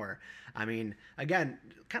power. I mean, again,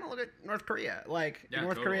 kind of look at North Korea.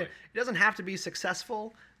 Korea, it doesn't have to be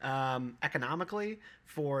successful economically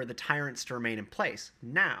for the tyrants to remain in place.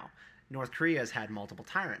 Now, North Korea has had multiple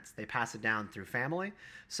tyrants. They pass it down through family.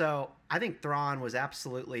 So I think Thrawn was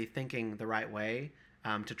absolutely thinking the right way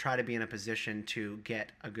to try to be in a position to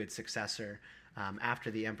get a good successor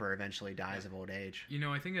after the Emperor eventually dies of old age. You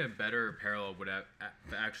know, I think a better parallel would have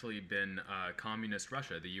actually been communist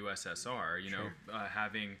Russia, the USSR, you know,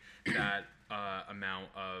 having that amount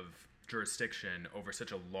of jurisdiction over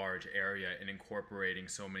such a large area and incorporating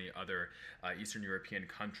so many other Eastern European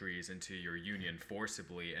countries into your union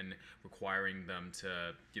forcibly and requiring them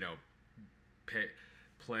to,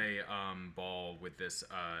 play ball with this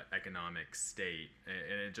economic state.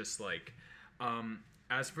 And it just like,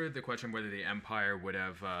 as for the question whether the empire would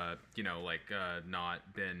have,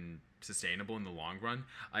 not been sustainable in the long run,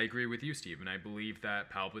 I agree with you, Steve, and I believe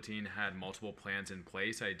that Palpatine had multiple plans in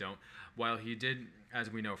place. While he did,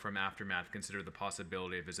 as we know from Aftermath, consider the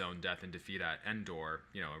possibility of his own death and defeat at Endor,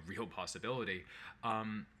 a real possibility,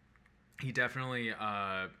 he definitely,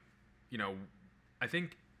 I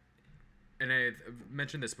think, and I've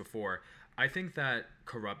mentioned this before, I think that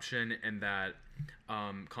corruption and that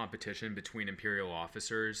competition between Imperial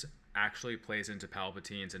officers actually plays into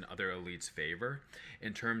Palpatine's and other elites' favor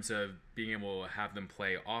in terms of being able to have them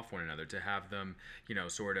play off one another, to have them,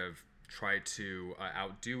 sort of try to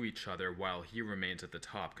outdo each other while he remains at the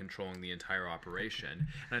top, controlling the entire operation.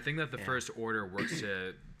 And I think that the First Order works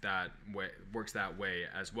that way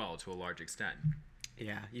as well, to a large extent.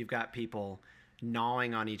 Yeah, you've got people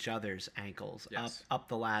gnawing on each other's ankles up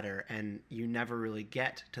the ladder, and you never really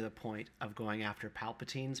get to the point of going after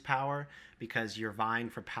Palpatine's power because you're vying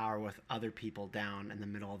for power with other people down in the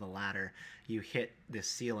middle of the ladder. You hit this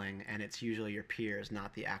ceiling, and it's usually your peers,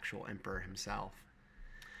 not the actual Emperor himself.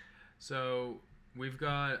 So we've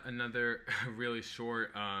got another really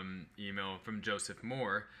short email from Joseph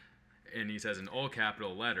Moore, and he says in all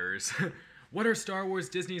capital letters, what are Star Wars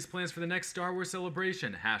Disney's plans for the next Star Wars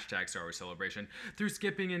Celebration? # Star Wars Celebration. Through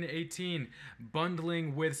skipping in 18,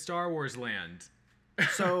 bundling with Star Wars Land.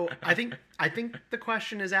 So I think the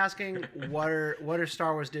question is asking what are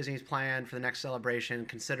Star Wars Disney's plan for the next celebration,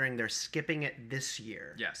 considering they're skipping it this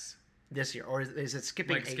year. Yes. This year, or is it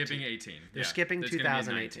skipping 18? Skipping 18. They're skipping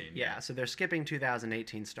 2018. Yeah, so they're skipping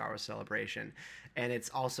 2018 Star Wars Celebration, and it's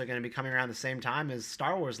also going to be coming around the same time as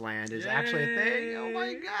Star Wars Land is actually a thing. Oh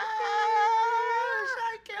my gosh,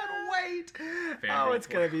 I can't wait! It's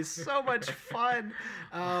going to be so much fun.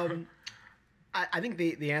 I think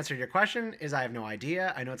the answer to your question is I have no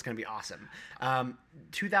idea. I know it's going to be awesome.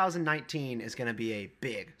 2019 is going to be a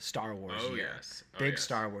big Star Wars year. Yes.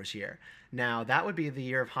 Star Wars year. Now, that would be the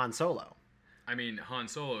year of Han Solo. I mean, Han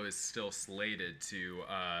Solo is still slated to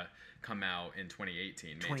come out in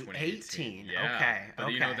 2018. May 2018. Yeah. Okay.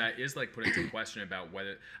 But, that is, put into question about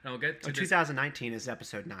whether... And I'll get to 2019 is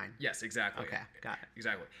Episode 9. Yes, exactly. Okay, got it.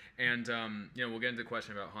 Exactly. And, we'll get into the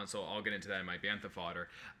question about Han Solo. I'll get into that in my Bantha fodder.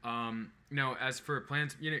 As for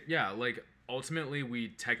plans, ultimately, we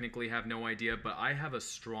technically have no idea, but I have a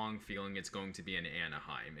strong feeling it's going to be in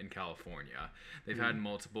Anaheim, in California. They've had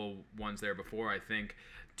multiple ones there before. I think,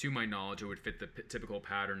 to my knowledge, it would fit the typical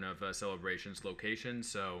pattern of Celebration's location.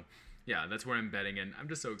 So, yeah, that's where I'm betting, and I'm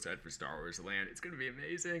just so excited for Star Wars Land. It's going to be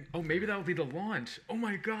amazing. Oh, maybe that'll be the launch. Oh,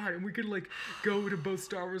 my God. And we could, go to both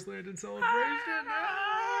Star Wars Land and Celebration.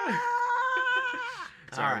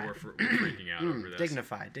 Sorry, we're freaking out over this.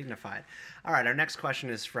 Dignified. All right, our next question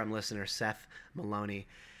is from listener Seth Maloney.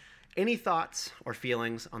 Any thoughts or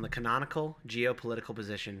feelings on the canonical geopolitical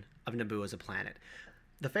position of Naboo as a planet?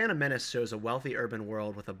 The Phantom Menace shows a wealthy urban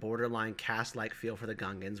world with a borderline caste-like feel for the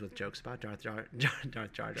Gungans, with jokes about Darth Jar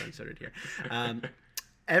Jar inserted here.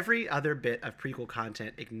 Every other bit of prequel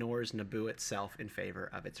content ignores Naboo itself in favor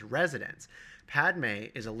of its residents. Padme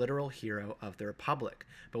is a literal hero of the Republic,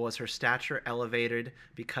 but was her stature elevated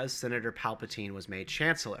because Senator Palpatine was made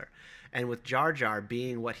Chancellor? And with Jar Jar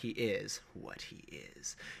being what he is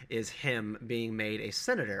him being made a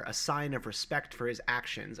senator, a sign of respect for his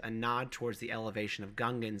actions, a nod towards the elevation of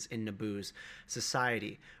Gungans in Naboo's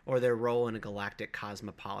society, or their role in a galactic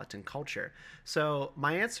cosmopolitan culture. So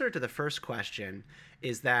my answer to the first question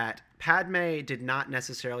is that Padme did not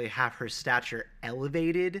necessarily have her stature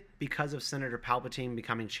elevated because of Senator Palpatine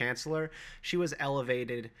becoming Chancellor. She was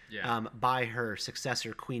elevated by her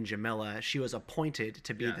successor, Queen Jamila. She was appointed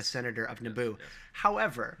to be the Senator of Naboo. Yes.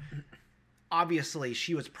 However, obviously,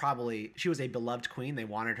 she was a beloved queen. They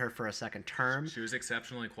wanted her for a second term. She was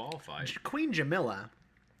exceptionally qualified. Queen Jamila,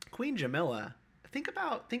 think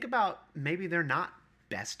about maybe they're not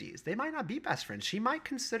besties. They might not be best friends. She might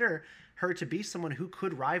consider her to be someone who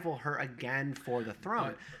could rival her again for the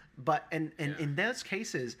throne. But in those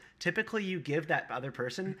cases, typically you give that other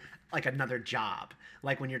person another job.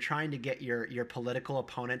 Like when you're trying to get your political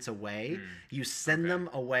opponents away, you send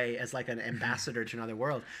them away as an ambassador to another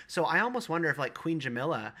world. So I almost wonder if Queen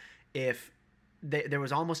Jamila, if there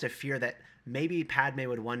was almost a fear that maybe Padme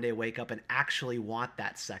would one day wake up and actually want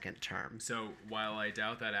that second term. So while I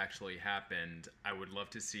doubt that actually happened, I would love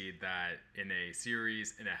to see that in a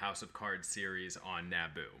series, in a House of Cards series on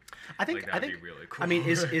Naboo. I think that'd be really cool. I mean,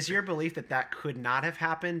 is your belief that could not have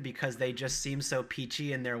happened because they just seem so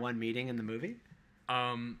peachy in their one meeting in the movie?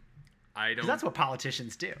 I don't. That's what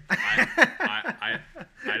politicians do.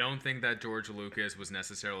 I don't think that George Lucas was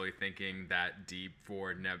necessarily thinking that deep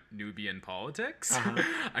for Nubian politics.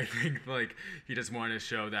 I think like he just wanted to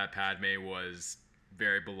show that Padme was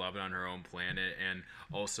very beloved on her own planet, and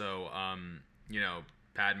also,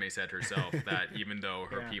 Padme said herself that even though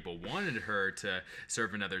her people wanted her to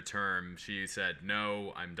serve another term, she said,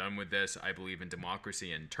 "No, I'm done with this. I believe in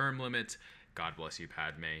democracy and term limits." God bless you,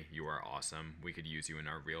 Padme. You are awesome. We could use you in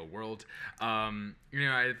our real world.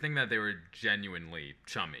 I think that they were genuinely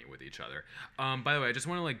chummy with each other. By the way, I just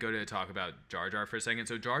want to go to talk about Jar Jar for a second.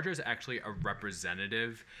 So Jar Jar is actually a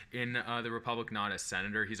representative in the Republic, not a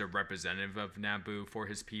senator. He's a representative of Naboo for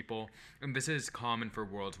his people. And this is common for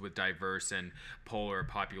worlds with diverse and polar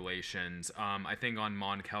populations. I think on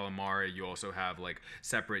Mon Calamari, you also have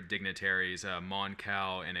separate dignitaries, Mon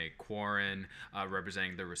Cal and a Quarren,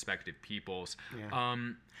 representing their respective peoples. Yeah.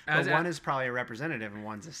 But one is probably a representative and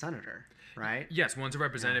one's a senator, right? Yes, one's a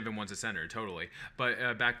representative and one's a senator, totally.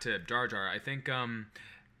 But back to Jar Jar, I think oh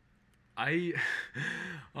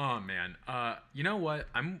man, you know what?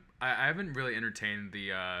 I haven't really entertained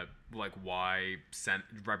the why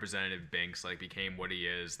Representative Binks became what he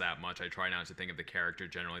is that much. I try not to think of the character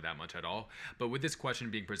generally that much at all. But with this question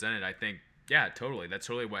being presented, I think, yeah, totally. That's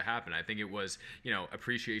totally what happened. I think it was,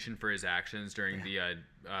 appreciation for his actions during the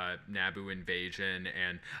Naboo invasion,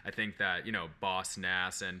 and I think that, Boss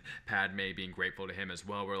Nass and Padme being grateful to him as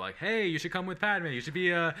well were like, hey, you should come with Padme. You should be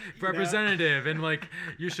a representative, and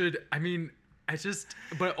you should. I mean,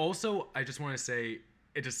 but also I just want to say,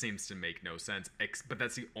 it just seems to make no sense. But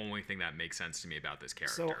that's the only thing that makes sense to me about this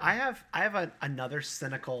character. So I have another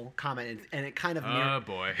cynical comment, and it kind of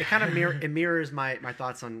it mirrors my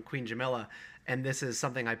thoughts on Queen Jamila, and this is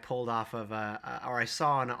something I pulled off of or I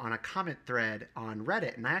saw on a comment thread on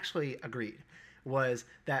Reddit, and I actually agreed. Was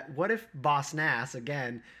that what if Boss Nass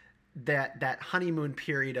again? That honeymoon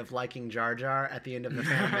period of liking Jar Jar at the end of the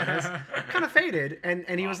Phantom Menace kind of faded,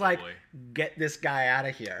 and he was like, "Get this guy out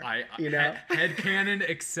of here." Headcanon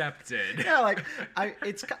accepted. Yeah, I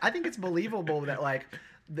think it's believable that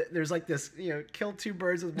there's this kill two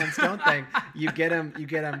birds with one stone thing. You get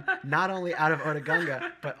him not only out of Otoh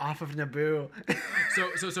Gunga but off of Naboo.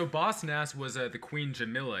 So Boss Nass was the Queen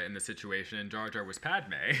Jamila in the situation, and Jar Jar was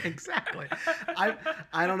Padme. Exactly.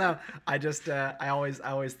 I don't know. I just I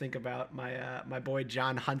always think about my boy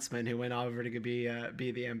John Huntsman, who went over to be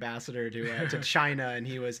the ambassador to China, and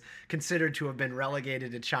he was considered to have been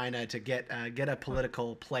relegated to China to get a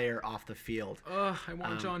political player off the field. I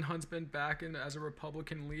want John Huntsman back as a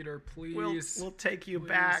Republican leader, please. We'll take you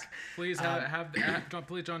back. Please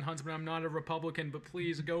please, John Huntsman. I'm not a Republican, but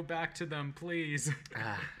please go back to them, please.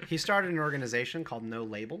 He started an organization called No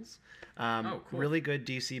Labels. Cool. Really good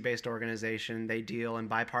DC-based organization. They deal in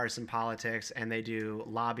bipartisan politics, and they do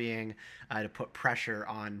lobbying to put pressure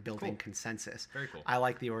on building consensus. Very cool. I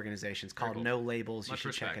like the organization. It's called No Labels. You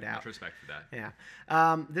should check it out. Much respect for that. Yeah.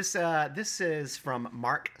 This is from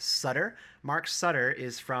Mark Sutter. Mark Sutter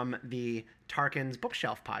is from the Tarkin's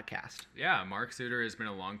Bookshelf podcast. Yeah, Mark Sutter has been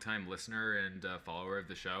a longtime listener and follower of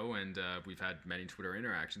the show, and we've had many Twitter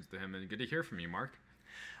interactions with him, and good to hear from you, Mark.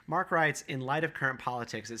 Mark writes, in light of current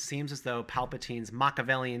politics, it seems as though Palpatine's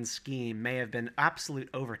Machiavellian scheme may have been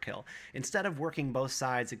absolute overkill, instead of working both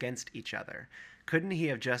sides against each other. Couldn't he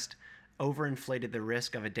have just overinflated the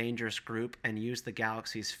risk of a dangerous group and used the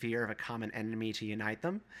galaxy's fear of a common enemy to unite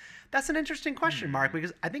them? That's an interesting question, Mark,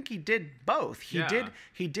 because I think he did both.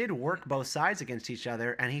 He did work both sides against each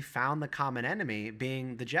other, and he found the common enemy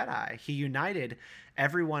being the Jedi. He united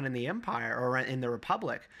everyone in the Empire or in the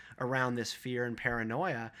Republic around this fear and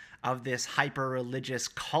paranoia of this hyper-religious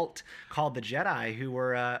cult called the Jedi, who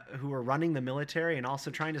were running the military and also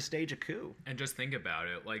trying to stage a coup. And just think about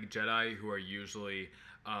it, Jedi who are usually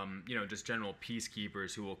just general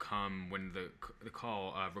peacekeepers who will come when the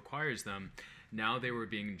call requires them. Now they were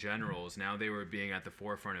being generals. Now they were being at the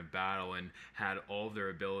forefront of battle and had all of their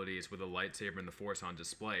abilities with a lightsaber and the Force on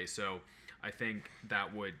display. So I think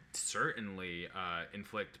that would certainly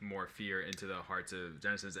inflict more fear into the hearts of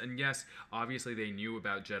Genesis. And yes, obviously they knew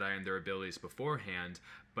about Jedi and their abilities beforehand,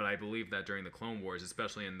 but I believe that during the Clone Wars,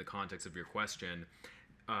 especially in the context of your question,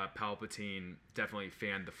 Palpatine definitely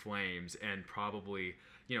fanned the flames and probably,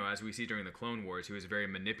 as we see during the Clone Wars, he was very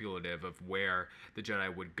manipulative of where the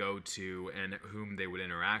Jedi would go to and whom they would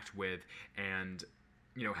interact with, and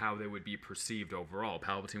how they would be perceived overall.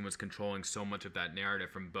 Palpatine was controlling so much of that narrative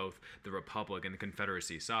from both the Republic and the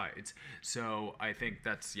Confederacy sides. So I think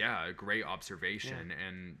that's a great observation.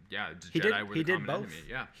 And the Jedi were the common enemy.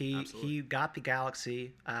 Yeah, he got the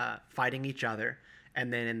galaxy fighting each other,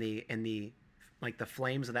 and then in the like the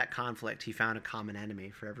flames of that conflict, he found a common enemy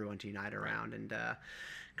for everyone to unite around and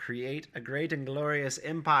create a great and glorious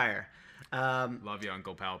empire. Love you,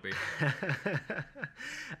 Uncle Palpy.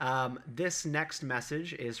 This next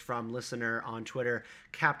message is from listener on Twitter,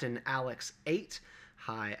 Captain Alex8.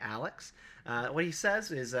 Hi, Alex. What he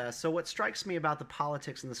says is, so what strikes me about the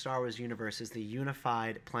politics in the Star Wars universe is the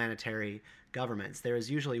unified planetary governments. There is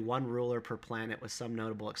usually one ruler per planet with some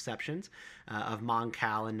notable exceptions of Mon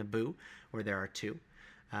Cal and Naboo, where there are two.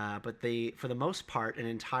 But for the most part, an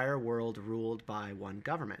entire world ruled by one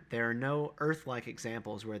government. There are no Earth-like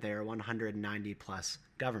examples where there are 190 plus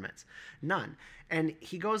governments. None. And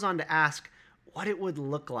he goes on to ask what it would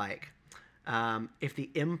look like if the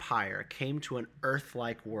Empire came to an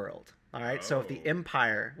Earth-like world. All right. So if the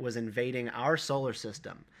Empire was invading our solar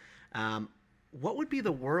system, what would be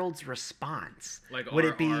the world's response? Would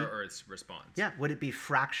it be our Earth's response? Yeah. Would it be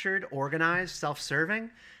fractured, organized, self-serving?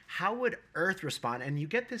 How would Earth respond? And you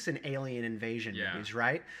get this in alien invasion movies,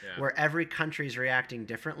 right? Yeah. Where every country's reacting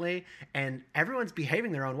differently and everyone's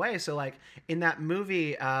behaving their own way. So like in that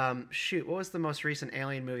movie, what was the most recent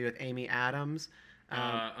alien movie with Amy Adams?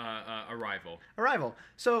 Arrival.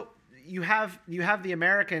 So you have the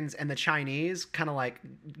Americans and the Chinese kind of like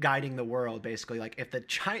guiding the world, basically. Like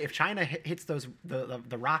if China hits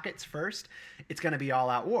the rockets first, it's going to be all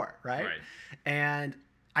out war, right? And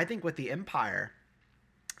I think with the Empire,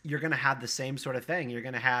 you're going to have the same sort of thing. You're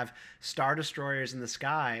going to have Star Destroyers in the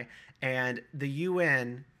sky, and the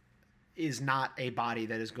UN is not a body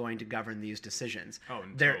that is going to govern these decisions.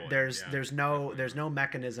 There's no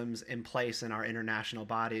mechanisms in place in our international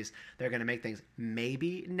bodies. They're going to make things.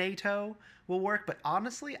 Maybe NATO will work, but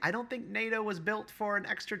honestly, I don't think NATO was built for an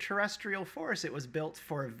extraterrestrial force. It was built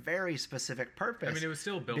for a very specific purpose. I mean, it was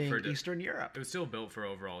still built for Eastern Europe. It was still built for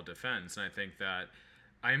overall defense, and I think that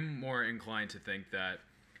I'm more inclined to think that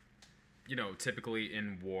typically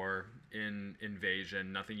in war, in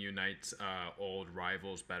invasion, nothing unites old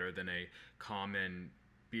rivals better than a common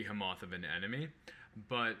behemoth of an enemy.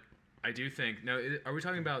 But I do think, now, are we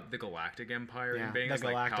talking about the Galactic Empire? Yeah, the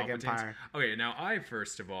Galactic Empire. Okay, now I,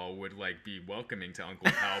 first of all, would be welcoming to Uncle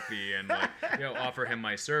Palpy and offer him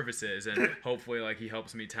my services, and hopefully he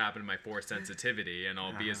helps me tap into my Force sensitivity, and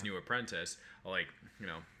I'll be his new apprentice.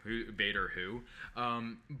 Vader who.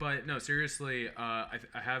 But no, seriously, I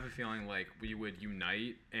have a feeling we would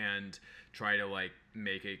unite and try to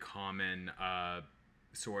make a common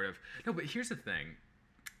sort of. No, but here's the thing.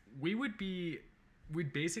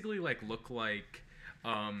 We'd basically look like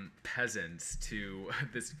peasants to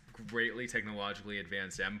this greatly technologically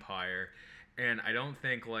advanced empire, and I don't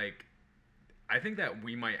think I think that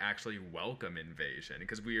we might actually welcome invasion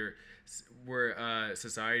because we're a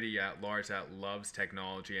society at large that loves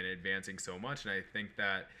technology and advancing so much, and I think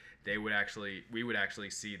that we would actually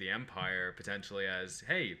see the Empire potentially as,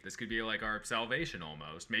 hey, this could be our salvation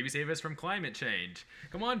almost. Maybe save us from climate change.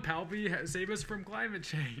 Come on, Palpy, save us from climate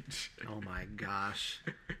change. Oh my gosh.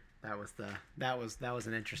 That was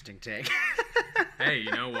an interesting take. Hey,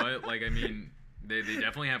 you know what? They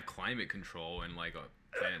definitely have climate control and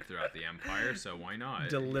planet throughout the Empire, so why not?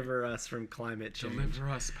 Deliver us from climate change. Deliver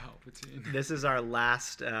us, Palpatine. This is our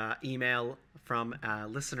last email from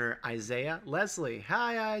listener Isaiah Leslie.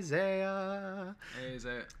 Hi, Isaiah. Hey,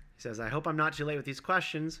 Isaiah. He says, I hope I'm not too late with these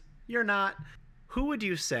questions. You're not. Who would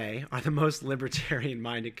you say are the most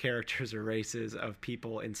libertarian-minded characters or races of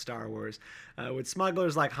people in Star Wars? Would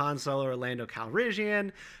smugglers like Han Solo or Lando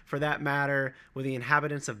Calrissian, for that matter, would the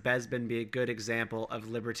inhabitants of Bespin be a good example of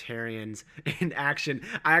libertarians in action?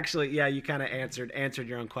 I actually, you kind of answered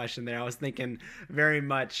your own question there. I was thinking very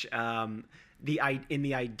much in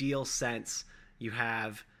the ideal sense, you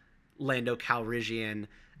have Lando Calrissian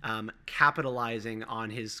capitalizing on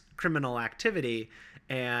his criminal activity,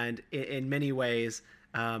 and in many ways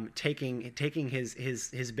taking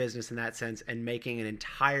his business in that sense and making an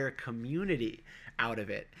entire community out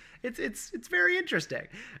of it. It's very interesting.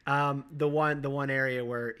 The one area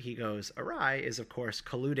where he goes awry is, of course,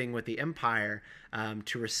 colluding with the Empire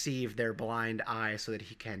to receive their blind eye so that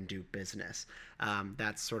he can do business.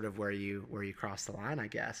 That's sort of where you cross the line, I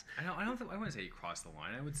guess. I wouldn't say he crossed the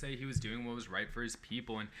line. I would say he was doing what was right for his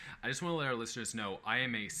people. And I just want to let our listeners know I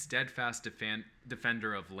am a steadfast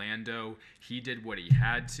defender of Lando. He did what he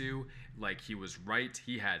had to. Like, he was right.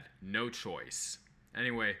 He had no choice.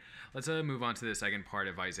 Anyway, let's move on to the second part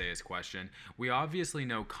of Isaiah's question. We obviously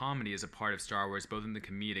know comedy is a part of Star Wars, both in the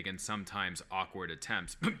comedic and sometimes awkward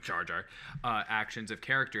attempts, Jar Jar, actions of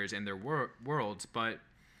characters and their worlds, but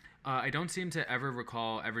I don't seem to ever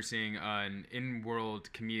recall ever seeing an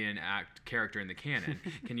in-world comedian act character in the canon.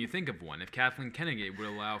 Can you think of one? If Kathleen Kennedy would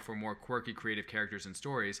allow for more quirky, creative characters and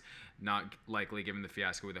stories, not likely given the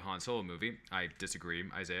fiasco with the Han Solo movie. I disagree,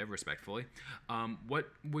 Isaiah, respectfully. What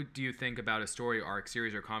do you think about a story arc,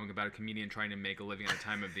 series, or comic about a comedian trying to make a living at the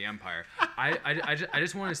time of the Empire? I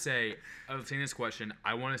just want to say, I've seen this question.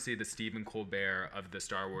 I want to see the Stephen Colbert of the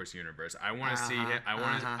Star Wars universe. I want to see him.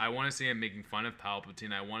 I want to see him making fun of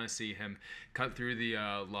Palpatine. I want to see him cut through the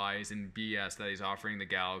lies and BS that he's offering the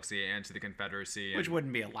galaxy and to the Confederacy. Which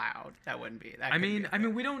wouldn't be allowed. That wouldn't be. That I mean,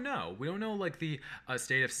 we don't know. We don't know like the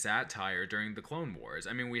state of satire during the Clone Wars.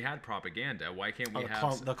 I mean, we had propaganda. Why can't we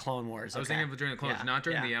have the Clone Wars? I was thinking of during the Clone Wars, not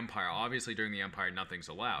during the Empire. Obviously, during the Empire, nothing's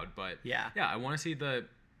allowed. But yeah, I want to see the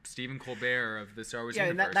Stephen Colbert of the Star Wars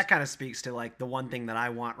universe. Yeah, and that kind of speaks to like the one thing that I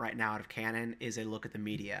want right now out of canon is a look at the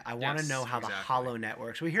media. I want to know how the HoloNet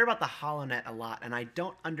works. We hear about the HoloNet a lot, and I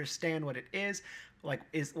don't understand what it is. Like,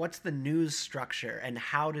 what's the news structure, and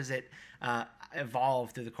how does it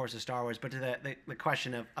evolve through the course of Star Wars? But to the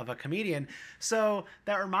question of a comedian, so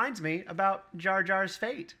that reminds me about Jar Jar's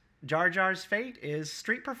fate. Jar Jar's fate is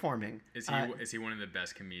street performing. Is he one of the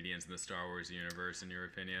best comedians in the Star Wars universe, in your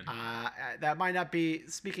opinion? That might not be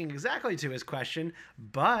speaking exactly to his question,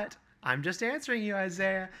 but I'm just answering you,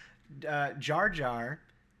 Isaiah. Jar Jar,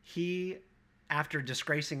 he, after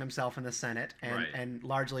disgracing himself in the Senate and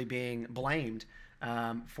largely being blamed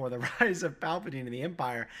for the rise of Palpatine in the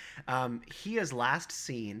Empire, he is last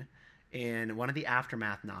seen in one of the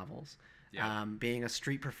Aftermath novels. Being a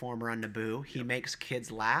street performer on Naboo. He makes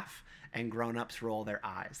kids laugh and grown-ups roll their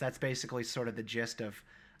eyes. That's basically sort of the gist of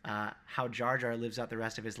how Jar Jar lives out the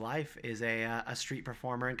rest of his life, is a street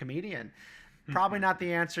performer and comedian. Probably not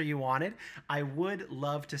the answer you wanted. I would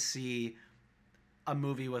love to see a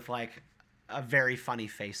movie with like a very funny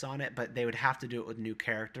face on it, but they would have to do it with new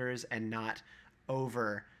characters and not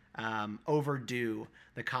overdo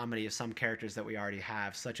the comedy of some characters that we already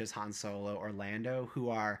have, such as Han Solo or Lando, who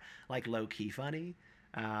are like low-key funny.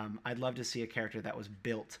 I'd love to see a character that was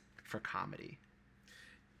built for comedy.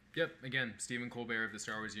 Yep, again, Stephen Colbert of the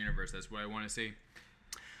Star Wars universe. That's what I want to see.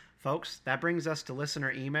 Folks, that brings us to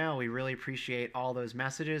listener email. We really appreciate all those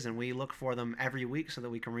messages, and we look for them every week so that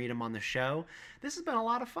we can read them on the show. This has been a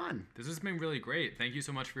lot of fun. This has been really great. Thank you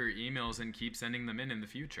so much for your emails, and keep sending them in the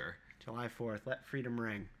future. July 4th, let freedom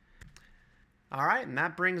ring. All right, and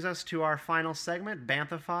that brings us to our final segment,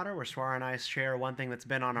 Bantha Fodder, where Swara and I share one thing that's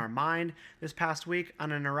been on our mind this past week,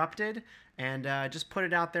 uninterrupted, and just put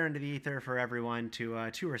it out there into the ether for everyone to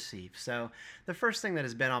receive. So the first thing that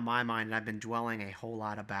has been on my mind, and I've been dwelling a whole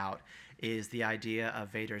lot about, is the idea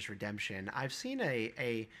of Vader's redemption. I've seen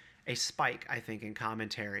a spike, I think, in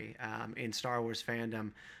commentary in Star Wars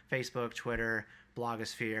fandom, Facebook, Twitter,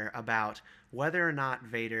 blogosphere, about whether or not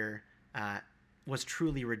Vader was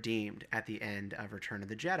truly redeemed at the end of Return of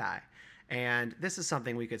the Jedi. And this is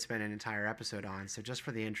something we could spend an entire episode on. So just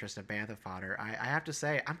for the interest of Bantha Fodder, I have to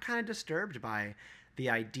say I'm kind of disturbed by the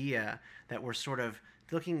idea that we're sort of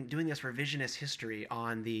doing this revisionist history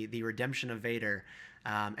on the redemption of Vader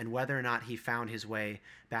and whether or not he found his way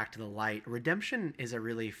back to the light. Redemption is a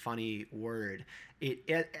really funny word.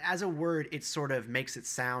 It as a word, it sort of makes it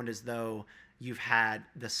sound as though you've had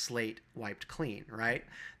the slate wiped clean, right?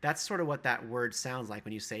 That's sort of what that word sounds like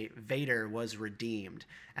when you say Vader was redeemed,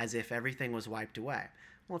 as if everything was wiped away.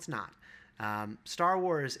 Well, it's not. Star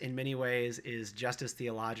Wars, in many ways, is just as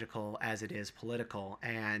theological as it is political,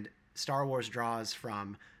 and Star Wars draws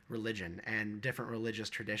from religion and different religious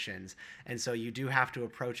traditions, and so you do have to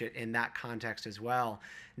approach it in that context as well.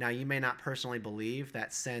 Now, you may not personally believe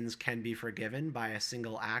that sins can be forgiven by a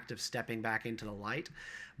single act of stepping back into the light,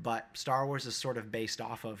 but Star Wars is sort of based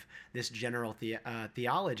off of this general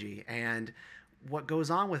theology, and what goes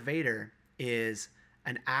on with Vader is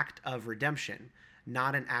an act of redemption.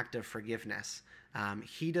 not an act of forgiveness.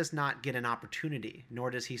 He does not get an opportunity,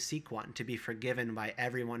 nor does he seek one, to be forgiven by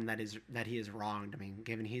everyone that he has wronged. I mean,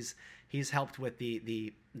 given he's helped with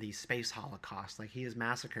the space holocaust, like he has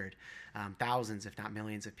massacred thousands, if not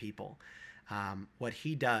millions, of people. What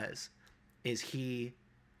he does is he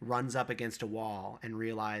runs up against a wall and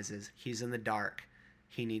realizes he's in the dark.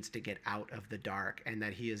 He needs to get out of the dark, and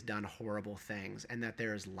that he has done horrible things, and that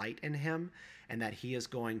there is light in him, and that he is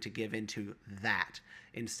going to give into that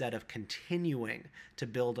instead of continuing to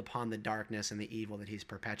build upon the darkness and the evil that he's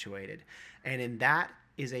perpetuated. And in that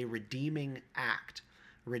is a redeeming act.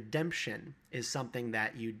 Redemption is something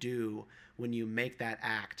that you do when you make that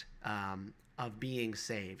act of being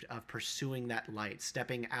saved, of pursuing that light,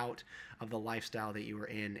 stepping out of the lifestyle that you were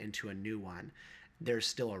in into a new one. There's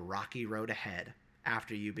still a rocky road ahead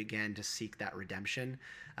after you begin to seek that redemption.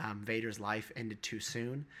 Vader's life ended too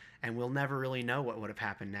soon, and we'll never really know what would have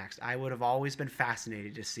happened next. I would have always been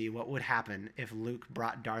fascinated to see what would happen if Luke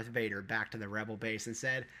brought Darth Vader back to the Rebel base and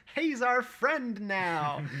said, "He's our friend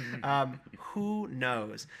now." Who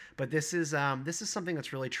knows? But this is something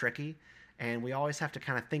that's really tricky, and we always have to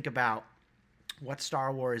kind of think about what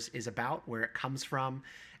Star Wars is about, where it comes from,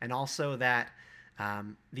 and also that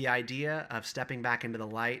the idea of stepping back into the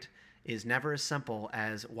light is never as simple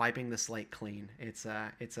as wiping the slate clean. It's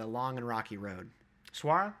a long and rocky road.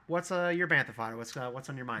 Swara, what's your bantha fodder? What's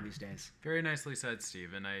on your mind these days? Very nicely said,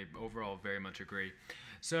 Steve, and I overall very much agree.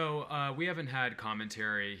 So we haven't had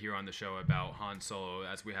commentary here on the show about Han Solo,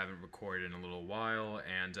 as we haven't recorded in a little while,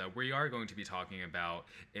 and we are going to be talking about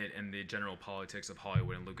it and the general politics of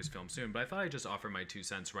Hollywood and Lucasfilm soon, but I thought I'd just offer my 2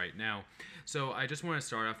 cents right now. So I just want to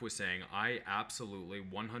start off with saying I absolutely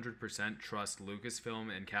 100% trust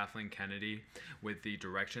Lucasfilm and Kathleen Kennedy with the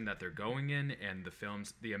direction that they're going in, and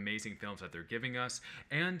the amazing films that they're giving us,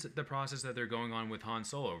 and the process that they're going on with Han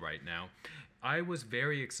Solo right now. I was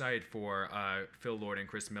very excited for Phil Lord and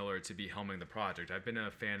Chris Miller to be helming the project. I've been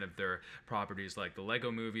a fan of their properties like the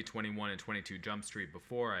Lego Movie, 21 and 22 Jump Street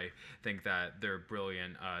before. I think that they're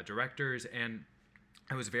brilliant directors, and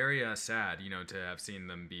I was very sad, to have seen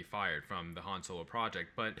them be fired from the Han Solo project.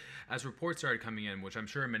 But as reports started coming in, which I'm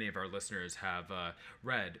sure many of our listeners have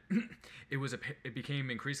read, it became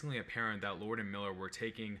increasingly apparent that Lord and Miller were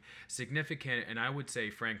taking significant, and I would say,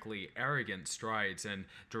 frankly, arrogant strides and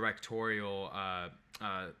directorial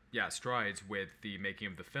strides with the making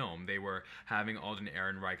of the film. They were having Alden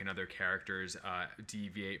Ehrenreich and other characters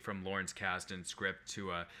deviate from Lawrence Kasdan's script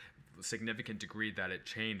to a significant degree that it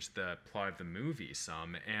changed the plot of the movie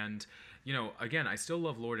some. And again, I still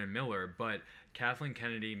love Lord and Miller, but Kathleen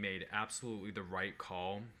Kennedy made absolutely the right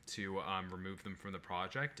call to remove them from the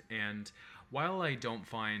project. And while I don't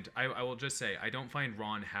find, I will just say, I don't find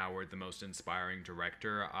Ron Howard the most inspiring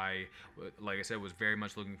director. Like I said, was very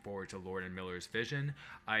much looking forward to Lord and Miller's vision.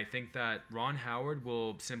 I think that Ron Howard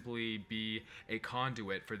will simply be a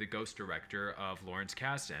conduit for the ghost director of Lawrence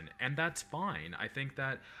Kasdan, and that's fine. I think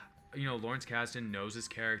that Lawrence Kasdan knows his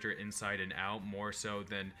character inside and out more so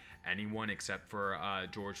than anyone except for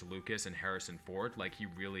George Lucas and Harrison Ford. Like, he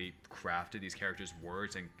really crafted these characters'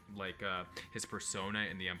 words and his persona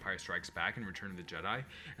in The Empire Strikes Back and Return of the Jedi,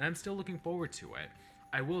 and I'm still looking forward to it.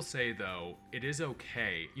 I will say, though, it is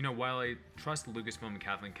okay. While I trust Lucasfilm and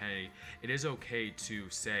Kathleen Kennedy, it is okay to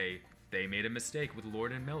say they made a mistake with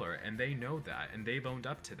Lord and Miller, and they know that, and they've owned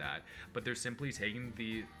up to that. But they're simply taking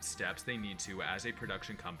the steps they need to as a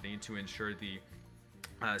production company to ensure the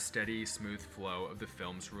steady, smooth flow of the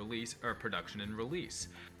film's release or production and release.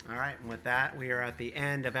 All right, and with that, we are at the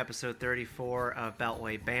end of episode 34 of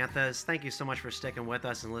Beltway Banthas. Thank you so much for sticking with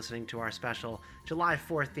us and listening to our special July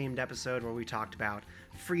 4th themed episode where we talked about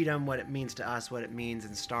freedom, what it means to us, what it means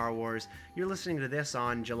in Star Wars. You're listening to this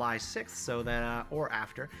on July 6th, so that or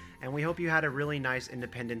after, and we hope you had a really nice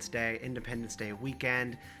Independence Day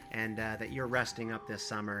weekend, and that you're resting up this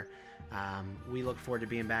summer. We look forward to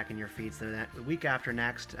being back in your feeds the week after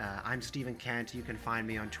next. I'm Stephen Kent. You can find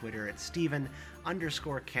me on Twitter at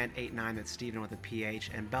Stephen_Kent89. That's Stephen with a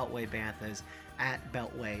PH, and Beltway Banthas at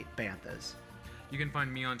Beltway Banthas. You can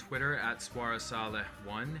find me on Twitter at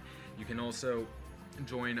SwaraSaleh1. You can also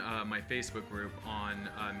join my Facebook group on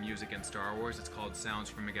music and Star Wars. It's called Sounds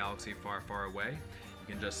from a Galaxy Far, Far Away.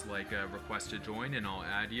 You can just request to join, and I'll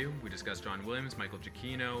add you. We discuss John Williams, Michael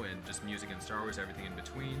Giacchino, and just music and Star Wars, everything in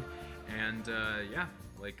between. And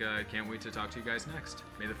can't wait to talk to you guys next.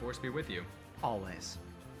 May the Force be with you. Always.